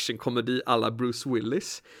 Actionkomedi alla Bruce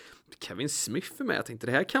Willis. Kevin Smith för mig. Jag tänkte,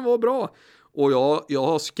 det här kan vara bra. Och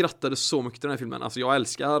jag skrattade så mycket till den här filmen. Alltså jag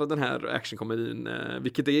älskar den här actionkomedin,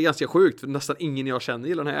 vilket är ganska sjukt, för nästan ingen jag känner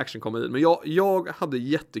gillar den här actionkomedin. Men jag hade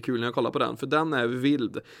jättekul när jag kollade på den, för den är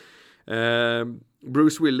vild.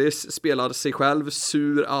 Bruce Willis spelar sig själv,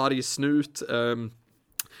 sur, arg snut.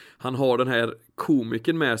 Han har den här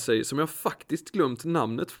komikern med sig som jag faktiskt glömt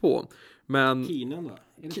namnet på. Men Keenan då?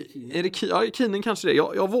 Keenan kanske det.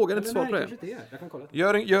 Jag vågar inte svara på det. Jag kan kolla.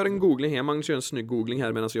 Gör en googling här. Man kör en snygg googling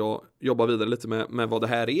här medan jag jobbar vidare lite med vad det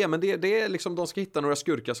här är. Men det är liksom, de ska hitta några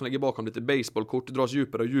skurkar som lägger bakom lite baseballkort, dras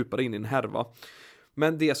djupare och djupare in i en härva.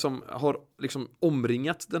 Men det som har liksom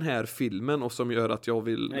omringat den här filmen och som gör att jag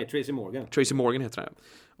vill... Nej, Tracy Morgan heter den.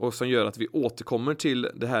 Och som gör att vi återkommer till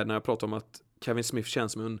det här när jag pratar om att Kevin Smith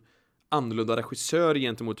känns som en annorlunda regissör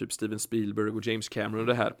gentemot typ Steven Spielberg och James Cameron och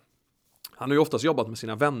det här. Han har ju oftast jobbat med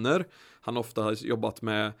sina vänner. Han har ofta jobbat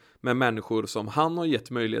med människor som han har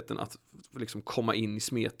gett möjligheten att liksom komma in i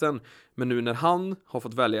smeten. Men nu när han har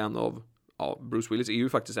fått välja en av... Ja, Bruce Willis är ju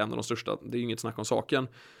faktiskt en av de största. Det är ju inget snack om saken.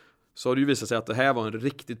 Så har det ju visat sig att det här var en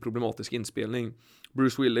riktigt problematisk inspelning.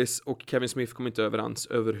 Bruce Willis och Kevin Smith kom inte överens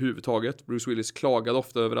överhuvudtaget. Bruce Willis klagade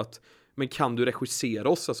ofta över att men kan du regissera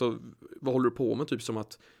oss? Alltså, vad håller du på med? Typ som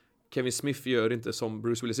att Kevin Smith gör inte som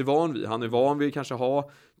Bruce Willis är van vid. Han är van vid kanske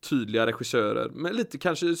ha tydliga regissörer med lite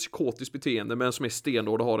kanske psykotiskt beteende men som är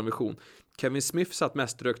stenhård och har en vision. Kevin Smith satt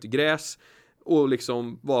mest rökt i gräs och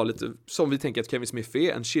liksom var lite som vi tänker att Kevin Smith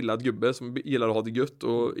är, en chillad gubbe som gillar att ha det gött,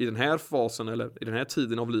 och i den här fasen eller i den här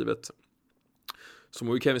tiden av livet så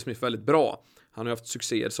mår ju Kevin Smith väldigt bra. Han har haft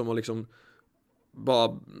succéer som har liksom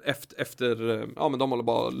bara efter ja men de har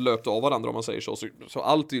bara löpt av varandra om man säger så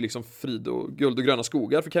allt är ju liksom frid och guld och gröna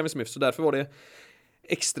skogar för Kevin Smith, så därför var det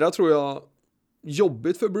extra tror jag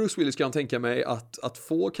jobbigt för Bruce Willis kan jag tänka mig att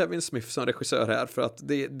få Kevin Smith som regissör här, för att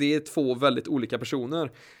det är två väldigt olika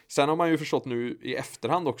personer. Sen har man ju förstått nu i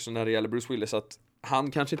efterhand också när det gäller Bruce Willis att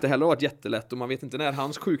han kanske inte heller har varit jättelätt, och man vet inte när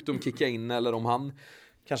hans sjukdom kickar in eller om han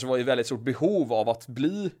kanske var i väldigt stort behov av att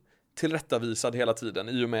bli tillrättavisad hela tiden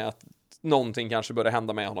i och med att någonting kanske börjar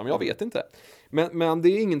hända med honom, jag vet inte. Men det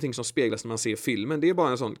är ingenting som speglas när man ser filmen, det är bara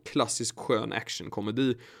en sån klassisk skön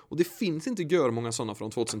actionkomedi, och det finns inte gör många sådana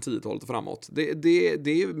från 2010-talet och framåt. Det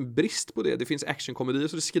är brist på det. Det finns actionkomedier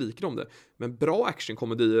så det skriker om det, men bra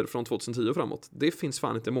actionkomedier från 2010 och framåt, det finns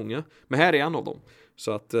fan inte många, men här är en av dem,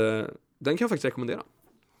 så att den kan jag faktiskt rekommendera.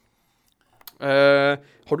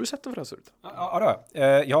 Har du sett den förresten? Ja då.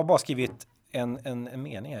 Jag har bara skrivit en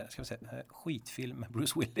mening här. Ska vi säga skitfilm med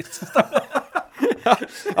Bruce Willis.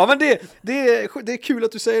 Ja, men det är kul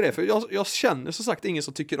att du säger det, för jag känner som sagt ingen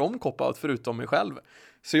som tycker om Cop-Out förutom mig själv.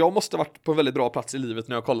 Så jag måste ha varit på en väldigt bra plats i livet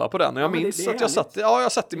när jag kollar på den. Och jag minns att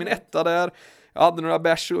jag satt i min etta där. Jag hade några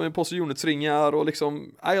bärs och en påse jordnötsringar och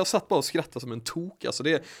liksom, jag satt bara och skrattade som en tok. Alltså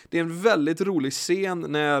det är en väldigt rolig scen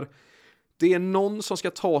när det är någon som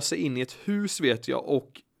ska ta sig in i ett hus, vet jag,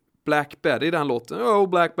 och Black Betty, den låten, oh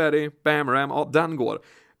Black Betty, bam ram, ja, den går.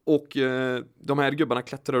 Och de här gubbarna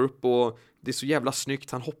klättrar upp och det är så jävla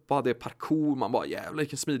snyggt, han hoppar, det är parkour, man bara jävlar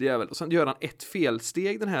vilken smidig jävel. Och sen gör han ett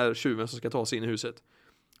felsteg, den här tjuven som ska ta sig in i huset,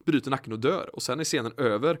 bryter nacken och dör, och sen är scenen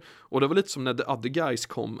över. Och det var lite som när The Other Guys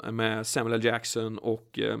kom med Samuel L. Jackson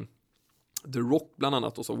och The Rock bland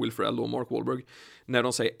annat, och så Will Ferrell och Mark Wahlberg, när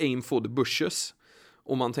de säger aim for the bushes,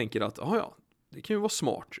 och man tänker att ja, det kan ju vara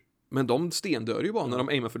smart. Men de stendör ju bara när de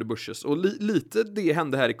aimar för the bushes. Och lite det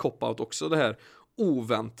hände här i Cop-Out också. Det här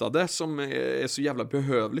oväntade som är så jävla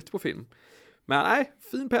behövligt på film. Men nej,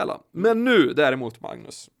 fin pärla. Men nu däremot,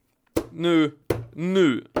 Magnus.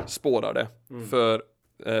 Nu spårar det för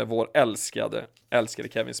vår älskade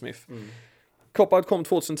Kevin Smith. Cop-Out kom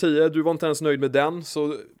 2010. Du var inte ens nöjd med den.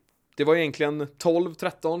 Så det var egentligen 12,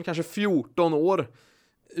 13, kanske 14 år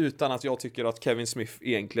utan att jag tycker att Kevin Smith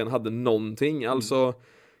egentligen hade någonting. Alltså...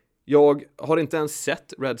 Jag har inte ens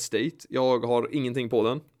sett Red State. Jag har ingenting på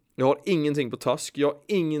den. Jag har ingenting på Tusk. Jag har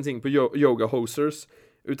ingenting på Yoga Hosers.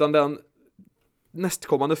 Utan den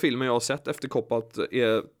nästkommande filmen jag har sett efter Cop-Out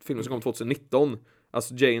är filmen som kom 2019.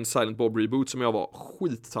 Alltså Jay and Silent Bob Reboot, som jag var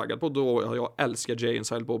skittaggad på. Då jag älskar Jay and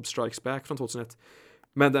Silent Bob Strikes Back från 2001.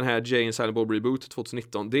 Men den här Jay and Silent Bob Reboot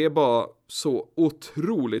 2019, det är bara så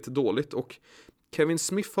otroligt dåligt. Och Kevin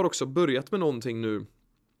Smith har också börjat med någonting nu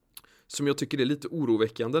som jag tycker är lite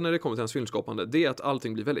oroväckande när det kommer till hans filmskapande. Det är att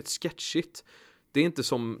allting blir väldigt sketchigt. Det är inte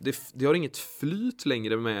som, det har inget flyt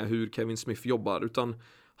längre med hur Kevin Smith jobbar, utan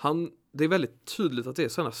det är väldigt tydligt att det är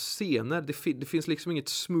sådana scener. Det finns liksom inget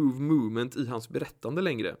smooth movement i hans berättande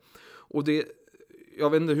längre. Och jag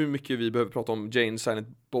vet inte hur mycket vi behöver prata om Jane Silent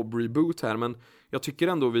Bob Reboot här, men jag tycker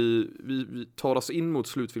ändå vi tar oss in mot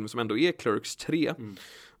slutfilmen som ändå är Clerks 3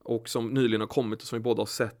 och som nyligen har kommit och som vi båda har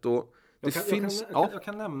sett. Och jag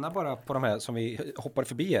kan nämna bara på de här som vi hoppar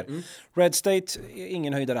förbi här. Red State,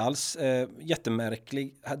 ingen höjdare alls.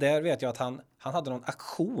 Jättemärklig. Där vet jag att han hade någon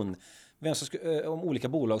aktion om olika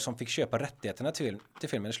bolag som fick köpa rättigheterna till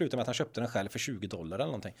filmen. Det slutade med att han köpte den själv för $20 eller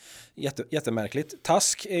någonting. Jättemärkligt.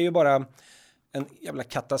 Tusk är ju bara en jävla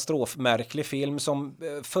katastrofmärklig film som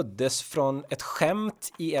föddes från ett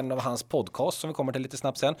skämt i en av hans podcasts som vi kommer till lite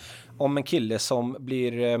snabbt sen. Om en kille som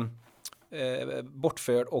blir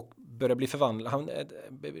bortförd och börjar bli förvandlad. Han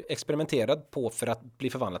experimenterad på för att bli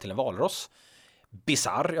förvandlad till en valross.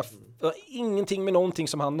 Bizarr. Ingenting med någonting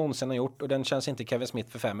som han någonsin har gjort och den känns inte Kevin Smith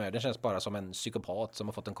för 5 år. Den känns bara som en psykopat som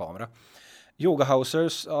har fått en kamera. Yoga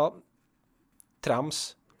Housers, ja,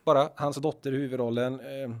 trams. Bara hans dotter i huvudrollen.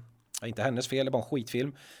 Inte hennes fel, det är bara en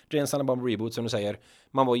skitfilm. Jane Silent Bob reboot som du säger.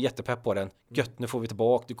 Man var jättepepp på den. Gött, nu får vi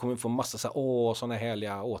tillbaka. Du kommer få massa såna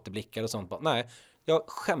härliga återblickar och sånt. Nej, jag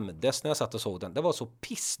skämdes när jag satt och såg den. Det var så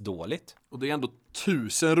pissdåligt. Och det är ändå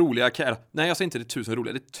 1000 roliga nej, jag säger inte det är 1000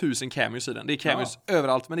 roliga. Det är 1000 cameos i den. Det är cameos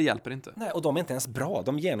överallt, men det hjälper inte. Nej, och de är inte ens bra.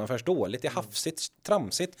 De genomförs dåligt. Det är hafsigt,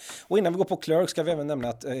 tramsigt. Och innan vi går på Clerks ska vi även nämna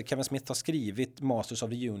att Kevin Smith har skrivit Masters of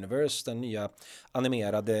the Universe, den nya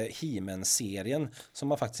animerade He-Man-serien som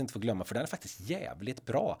man faktiskt inte får glömma, för den är faktiskt jävligt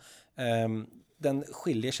bra. Den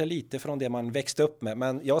skiljer sig lite från det man växte upp med,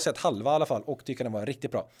 men jag har sett halva i alla fall och tycker den var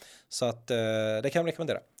riktigt bra. Så att det kan jag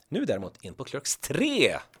rekommendera. Nu däremot in på Clerks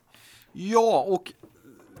 3. Ja, och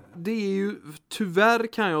det är ju, tyvärr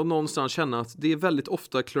kan jag någonstans känna att det är väldigt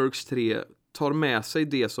ofta Clerks 3 tar med sig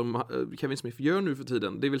det som Kevin Smith gör nu för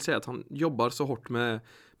tiden. Det vill säga att han jobbar så hårt med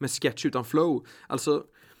sketch utan flow. Alltså,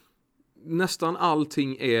 nästan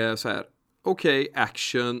allting är så här, okej,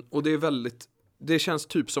 action, och det är väldigt, det känns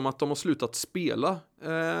typ som att de har slutat spela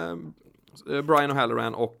Brian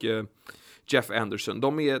O'Halloran och Jeff Anderson.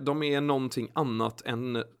 De är någonting annat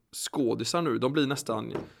än skådisar nu. De blir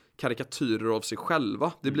nästan karikatyrer av sig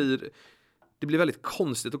själva. Det blir väldigt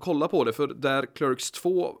konstigt att kolla på det, för där Clerks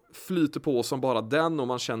 2 flyter på som bara den och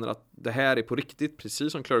man känner att det här är på riktigt,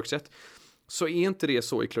 precis som Clerks 1, så är inte det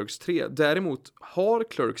så i Clerks 3. Däremot har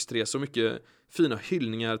Clerks 3 så mycket fina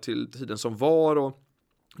hyllningar till tiden som var, och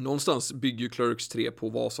någonstans bygger Clerks 3 på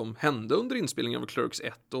vad som hände under inspelningen av Clerks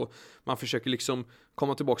 1, och man försöker liksom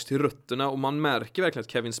komma tillbaka till rötterna, och man märker verkligen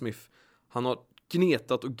att Kevin Smith, han har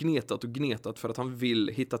gnetat för att han vill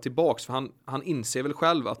hitta tillbaks, för han inser väl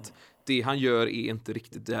själv att det han gör är inte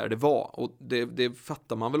riktigt där det var, och det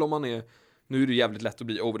fattar man väl om man är, nu är det jävligt lätt att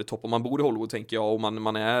bli over the top om man bor i Hollywood, tänker jag, och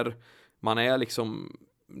man är liksom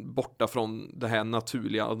borta från det här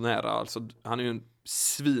naturliga och nära. Alltså, han är ju en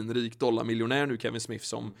svinrik dollarmiljonär nu, Kevin Smith,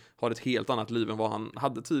 som har ett helt annat liv än vad han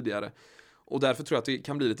hade tidigare. Och därför tror jag att det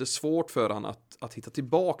kan bli lite svårt för han att hitta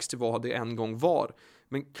tillbaks till vad det en gång var.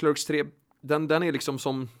 Men Clerks 3, den är liksom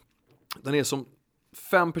som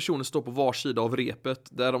 5 personer står på var sida av repet,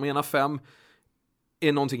 där de ena 5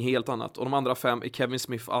 är någonting helt annat, och de andra 5 är Kevin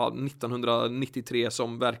Smith 1993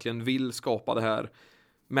 som verkligen vill skapa det här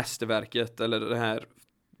mästerverket, eller det här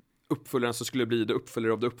uppföljaren som skulle bli det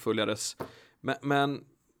uppföljare av det uppföljares. Men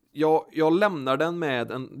jag lämnar den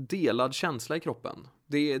med en delad känsla i kroppen.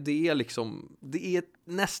 Det är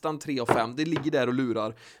nästan 3 av 5. Det ligger där och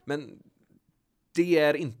lurar. Men det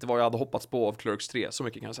är inte vad jag hade hoppats på av Clerks 3. Så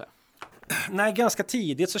mycket kan jag säga. Nej, ganska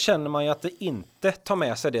tidigt så känner man ju att det inte tar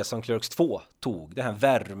med sig det som Clerks 2 tog. Det här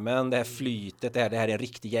värmen, det här flytet, det här är en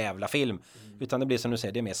riktig jävla film. Utan det blir som du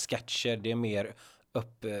säger, det är mer sketcher, det är mer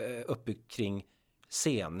uppe kring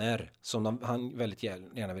scener som han väldigt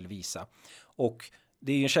gärna vill visa. Och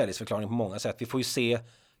det är ju en kärleksförklaring på många sätt. Vi får ju se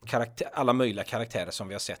alla möjliga karaktärer som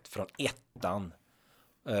vi har sett från ettan.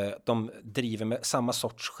 De driver med samma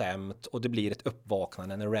sorts skämt, och det blir ett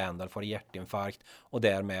uppvaknande när Randall får hjärtinfarkt och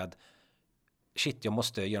därmed shit, jag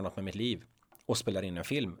måste göra något med mitt liv, och spelar in en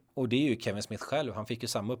film. Och det är ju Kevin Smith själv. Han fick ju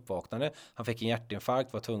samma uppvaknande. Han fick en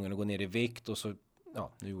hjärtinfarkt, var tvungen att gå ner i vikt, och så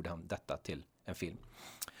nu gjorde han detta till en film.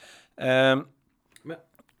 Men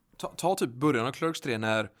ta typ början av Clerks 3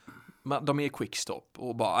 när de är i quickstop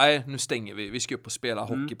och bara, nej, nu stänger vi ska upp och spela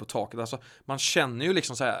hockey på taket. Alltså, man känner ju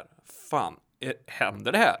liksom så här, fan,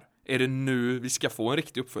 händer det här? Är det nu vi ska få en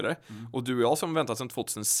riktig uppföljare? Och du och jag som väntat sedan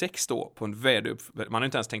 2006 då på en värdig uppföljare, man har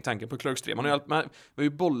inte ens tänkt tanken på Clerks 3. Man har ju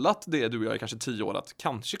bollat det, du och jag, i kanske 10 år, att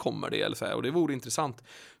kanske kommer det, eller så här, och det vore intressant.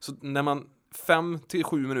 Så när man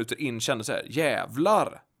 5-7 minuter in kände så här,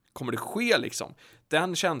 jävlar, kommer det ske liksom?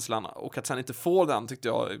 Den känslan, och att sen inte få den, tyckte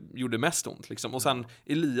jag gjorde mest ont liksom. Och sen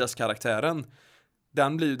Elias-karaktären,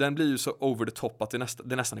 den blir ju så over the top att det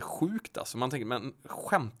nästan är sjukt alltså. Man tänker, men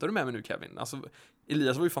skämtar du med mig nu, Kevin? Alltså,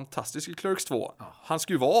 Elias var ju fantastisk i Clerks 2. Han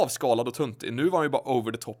skulle ju vara avskalad och tuntig. Nu var han ju bara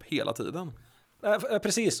over the top hela tiden.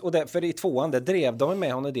 Precis, och för i 2:an, det drev de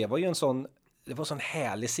med honom. Det var ju en sån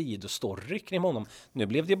härlig sidostory kring honom. Nu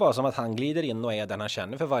blev det ju bara som att han glider in och är den han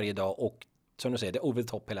känner för varje dag, och som du säger, det är over the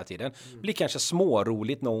top hela tiden. Blir kanske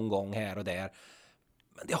småroligt någon gång här och där,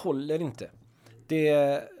 men det håller inte. Det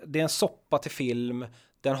är en soppa till film.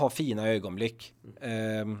 Den har fina ögonblick.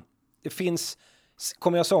 det finns,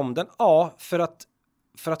 kommer jag se om den? Ja, för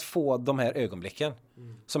att få de här ögonblicken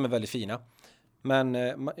som är väldigt fina. Men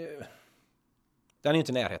den är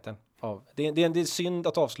inte i närheten av. Det är synd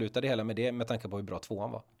att avsluta det hela med det med tanke på hur bra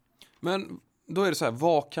 2:an var. Men då är det så här,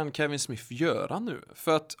 vad kan Kevin Smith göra nu?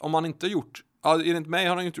 För att om han inte har gjort, enligt mig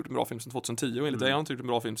har han inte gjort en bra film sedan 2010 och enligt dig har han inte gjort en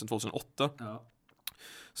bra film sedan 2008. Ja.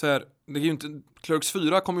 Så här, det är ju inte, Clerks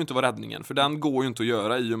 4 kommer ju inte vara räddningen, för den går ju inte att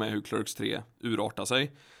göra i och med hur Clerks 3 urartar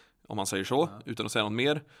sig, om man säger så, utan att säga något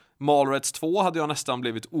mer. Mallrats 2 hade jag nästan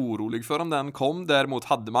blivit orolig för om den kom. Däremot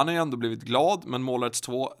hade man ju ändå blivit glad, men Mallrats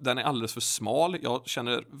 2, den är alldeles för smal. Jag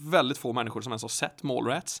känner väldigt få människor som ens har sett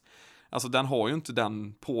Mallrats. Alltså den har ju inte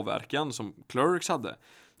den påverkan som Clerks hade.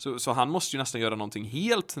 Så han måste ju nästan göra någonting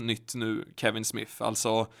helt nytt nu, Kevin Smith.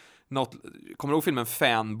 Alltså, kommer du ihåg filmen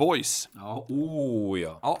Fanboys? Ja.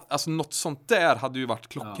 Ja, alltså något sånt där hade ju varit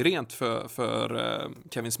klockrent för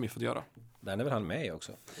Kevin Smith att göra. Den är väl han med i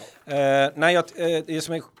också. Det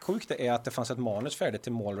som är sjukt är att det fanns ett manus färdigt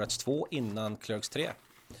till Mallrats 2 innan Clerks 3.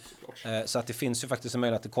 Så att det finns ju faktiskt en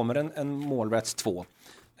möjlighet att det kommer en Mallrats 2.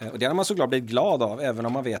 Och det har man såklart blivit glad av, även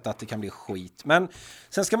om man vet att det kan bli skit. Men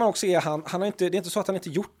sen ska man också se, han har inte, det är inte så att han inte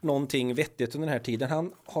gjort någonting vettigt under den här tiden.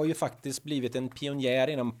 Han har ju faktiskt blivit en pionjär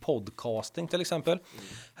inom podcasting till exempel.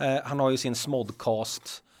 Han har ju sin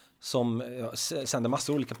Smodcast som sänder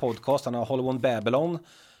massor av olika podcast. Han har Hollywood Babylon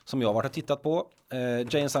som jag har varit och tittat på.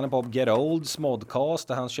 Jane Silent Bob Get Old, Smodcast,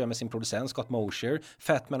 där han kör med sin producent Scott Mosier.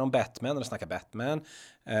 Fatman om Batman, där de snackar Batman.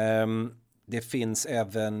 Det finns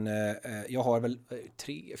även, jag har väl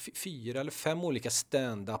 3, 4 eller 5 olika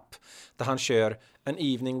stand-up där han kör en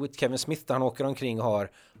evening with Kevin Smith där han åker omkring och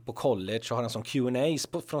har på college och har en sån Q&A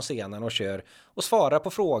från scenen och kör och svarar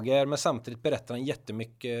på frågor, men samtidigt berättar han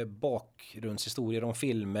jättemycket bakgrundshistorier om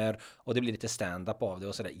filmer och det blir lite stand-up av det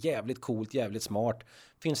och sådär. Jävligt coolt, jävligt smart.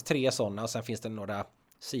 Finns 3 sådana, sen finns det några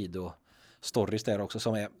sidostories där också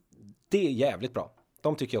som det är jävligt bra.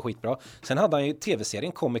 De tycker jag är skitbra. Sen hade han ju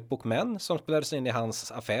tv-serien Comic Book Men som spelades in i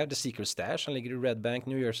hans affär The Secret Stash som ligger i Red Bank,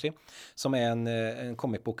 New Jersey. Som är en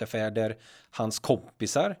comic book-affär där hans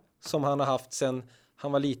kompisar som han har haft sen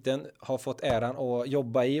han var liten har fått äran att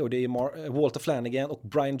jobba i och det är Walter Flanagan och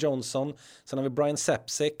Brian Johnson. Sen har vi Brian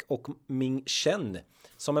Sapsek och Ming Chen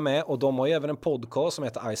som är med och de har ju även en podcast som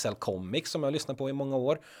heter I Sell Comics som jag har lyssnat på i många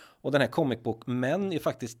år. Och den här Comic Book Men är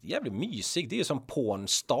faktiskt jävligt mysig. Det är ju som Porn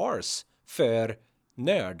Stars för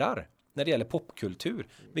nördar när det gäller popkultur,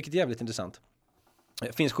 vilket är jävligt intressant.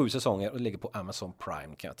 Det finns 7 säsonger och ligger på Amazon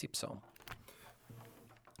Prime, kan jag tipsa om.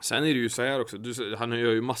 Sen är det ju så här också, han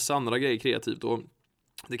gör ju massa andra grejer kreativt och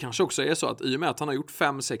det kanske också är så att i och med att han har gjort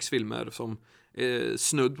 5-6 filmer som är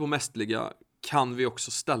snudd på mästerliga kan vi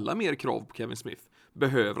också ställa mer krav på Kevin Smith.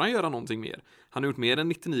 Behöver han göra någonting mer? Han har gjort mer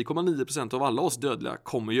än 99,9% av alla oss dödliga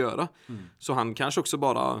kommer göra. Så han kanske också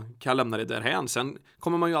bara kan lämna det därhän. Sen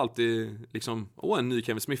kommer man ju alltid liksom, en ny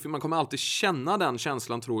Kevin Smith. Man kommer alltid känna den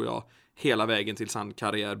känslan tror jag hela vägen tills han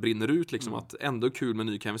karriär brinner ut. Liksom, att ändå kul med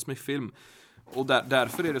en ny Kevin Smith-film. Och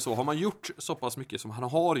därför är det så. Har man gjort så pass mycket som han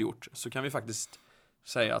har gjort så kan vi faktiskt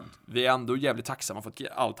säga att vi är ändå jävligt tacksamma för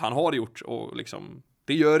allt han har gjort. Och liksom,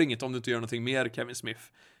 det gör inget om du inte gör någonting mer Kevin Smith.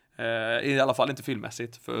 I alla fall inte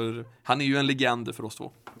filmmässigt, för han är ju en legend för oss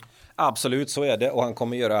två. Absolut, så är det. Och han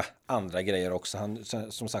kommer göra andra grejer också. Han,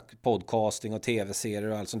 som sagt, podcasting och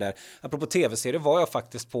tv-serier och allt sånt där. Apropå tv-serier var jag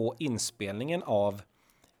faktiskt på inspelningen av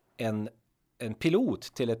en pilot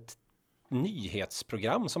till ett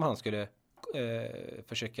nyhetsprogram som han skulle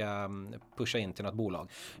försöka pusha in till något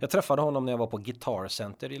bolag. Jag träffade honom när jag var på Guitar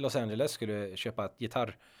Center i Los Angeles. Skulle köpa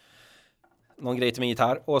någon grej till min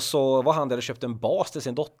gitarr. Och så var han där och köpte en bas till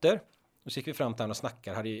sin dotter. Och så gick vi fram till honom och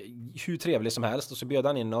snackade. Hade hur trevligt som helst. Och så bjöd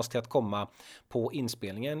han in oss till att komma på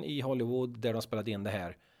inspelningen i Hollywood. Där de spelade in det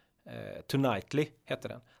här. Tonightly heter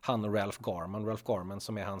den. Han och Ralph Garman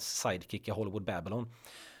som är hans sidekick i Hollywood Babylon.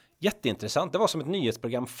 Jätteintressant. Det var som ett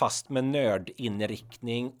nyhetsprogram fast med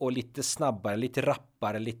nördinriktning. Och lite snabbare, lite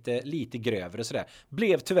rappare, lite grövre sådär.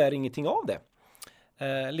 Blev tyvärr ingenting av det.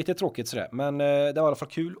 Lite tråkigt sådär, men det var i alla fall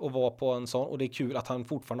kul att vara på en sån och det är kul att han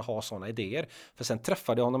fortfarande har såna idéer. För sen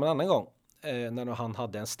träffade jag honom en annan gång när han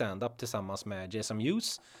hade en stand-up tillsammans med Jason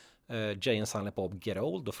Mewes, Jane Silent Bob Get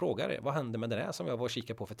Old och frågade vad hände med den här som jag var och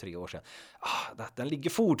kikade på för 3 år sedan. Den ligger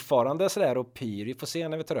fortfarande sådär och pyr. Vi får se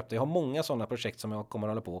när vi tar upp det. Jag har många sådana projekt som jag kommer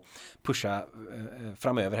att hålla på och pusha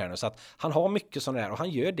framöver här nu. Så att han har mycket sådana där och han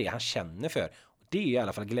gör det han känner för. Det är i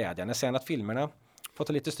alla fall glädjande. Sen att filmerna fått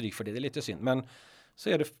lite stryk för det är lite synd. Men så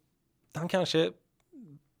är det, han kanske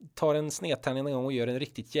tar en snedtärning en gång och gör en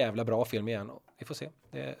riktigt jävla bra film igen. Vi får se.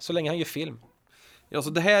 Så länge han gör film. Ja, så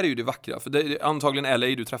det här är ju det vackra. För det är antagligen LA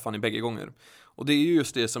du träffar han i bägge gånger. Och det är ju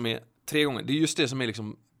just det som är 3 gånger. Det är just det som är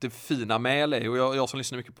liksom det fina med LA. Och jag som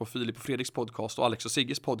lyssnar mycket på Filip och Fredriks podcast och Alex och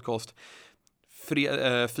Sigges podcast.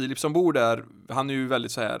 Filip som bor där, han är ju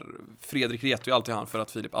väldigt så här, Fredrik retar ju alltid han för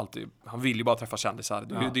att Filip alltid, han vill ju bara träffa kändisar.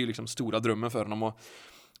 Det är ju liksom stora drömmen för honom. Och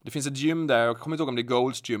det finns ett gym där, jag kommer inte ihåg om det är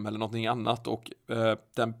Golds gym eller någonting annat. Och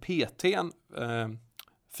den PT:n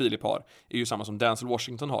Filip har är ju samma som Denzel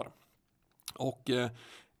Washington har. Och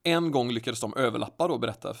en gång lyckades de överlappa då,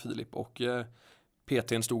 berättar Filip. Och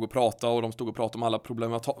PT:n stod och pratade och de stod och pratade om alla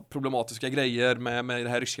problematiska grejer med det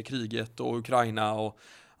här ryska kriget och Ukraina och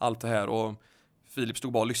allt det här. Och Filip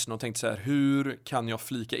stod bara och lyssnade och tänkte så här, hur kan jag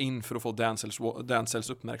flika in för att få Denzels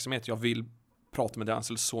uppmärksamhet? Jag vill prata med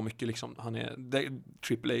Denzel så mycket liksom. Han är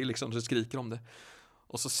AAA liksom, så skriker om det.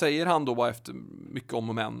 Och så säger han då bara efter mycket om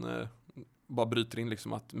och men, bara bryter in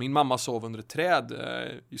liksom att min mamma sov under ett träd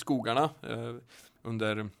i skogarna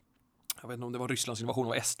under, jag vet inte om det var Rysslands invasion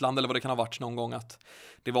av Estland eller vad det kan ha varit någon gång, att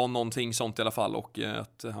det var någonting sånt i alla fall, och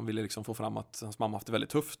att han ville liksom få fram att hans mamma haft det väldigt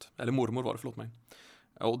tufft, eller mormor var det, förlåt mig.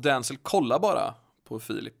 Och Denzel kollar bara på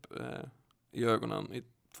Filip i ögonen i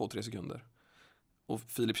 2-3 sekunder. Och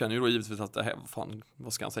Filip känner ju då givetvis att det här, fan,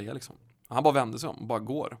 vad ska han säga liksom? Han bara vänder sig om och bara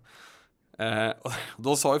går. Och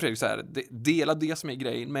då sa ju Fredrik så här, dela det som är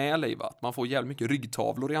grejen med LA, att man får jävligt mycket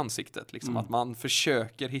ryggtavlor i ansiktet liksom, att man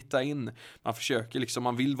försöker hitta in, man försöker liksom,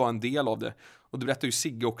 man vill vara en del av det. Och det berättade ju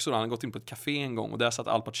Sigge också då, han har gått in på ett café en gång och där satt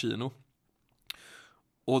Al Pacino.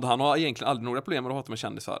 Och han har egentligen aldrig några problem med att prata med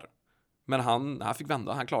kändisar. Men han fick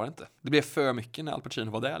vända, han klarade inte. Det blev för mycket när Al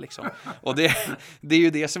Pacino var där liksom. Och det är ju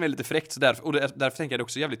det som är lite fräckt. Så därför tänker jag det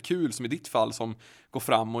också jävligt kul, som i ditt fall, som går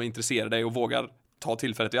fram och intresserar dig och vågar ta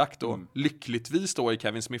tillfället i akt. Och lyckligtvis då är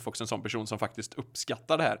Kevin Smith också en sån person som faktiskt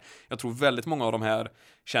uppskattar det här. Jag tror väldigt många av de här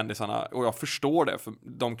kändisarna, och jag förstår det, för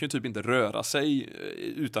de kan ju typ inte röra sig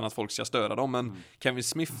utan att folk ska störa dem. Men Kevin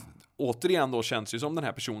Smith återigen då känns ju som den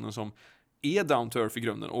här personen som är down to earth i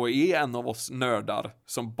grunden och är en av oss nördar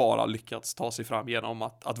som bara lyckats ta sig fram genom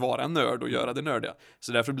att vara en nörd och göra det nördiga.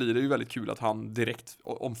 Så därför blir det ju väldigt kul att han direkt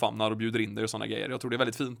omfamnar och bjuder in dig och sådana grejer. Jag tror det är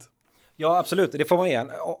väldigt fint. Ja, absolut. Det får man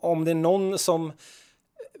igen. Om det är någon som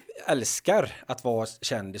älskar att vara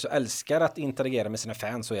kändis och älskar att interagera med sina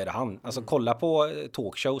fans, så är det han. Alltså kolla på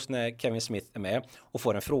talkshows när Kevin Smith är med och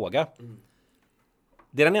får en fråga.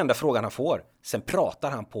 Det är den enda frågan han får. Sen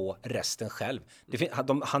pratar han på resten själv.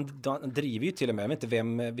 Han driver ju till och med, jag vet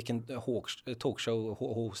inte vilken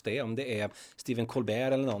talkshow det är, om det är Stephen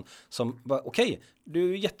Colbert eller någon, som bara, okej,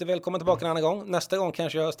 du är jättevälkommen tillbaka en annan gång. Nästa gång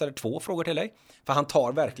kanske jag ställer 2 frågor till dig. För han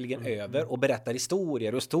tar verkligen över och berättar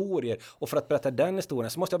historier. Och för att berätta den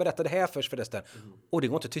historien så måste jag berätta det här förresten. Och det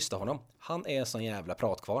går inte att tysta honom. Han är en sån jävla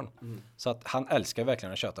pratkvarn. Så att han älskar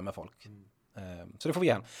verkligen att köta med folk. Så det får vi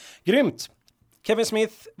igen. Grymt! Kevin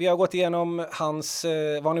Smith, vi har gått igenom hans,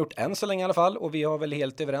 vad han har gjort än så länge i alla fall. Och vi har väl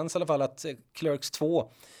helt överens i alla fall att Clerks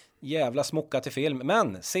 2, jävla smocka till film.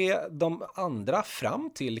 Men se de andra fram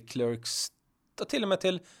till Clerks, till och med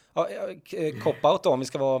till Cop-Out då, om vi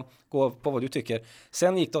ska gå på vad du tycker.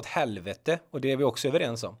 Sen gick det åt helvete, och det är vi också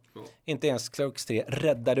överens om. Inte ens Clerks 3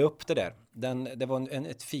 räddade upp det där. Det var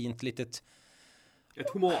ett fint litet...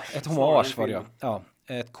 Ett hommage var det, ja.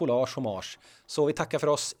 Ett collage-hommage. Så vi tackar för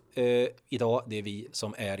oss idag. Det är vi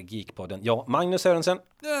som är Geekpodden. Ja, Magnus Sörensen.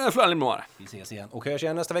 Flanley Moore. Vi ses igen och hörs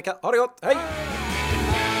igen nästa vecka. Ha det gott, hej!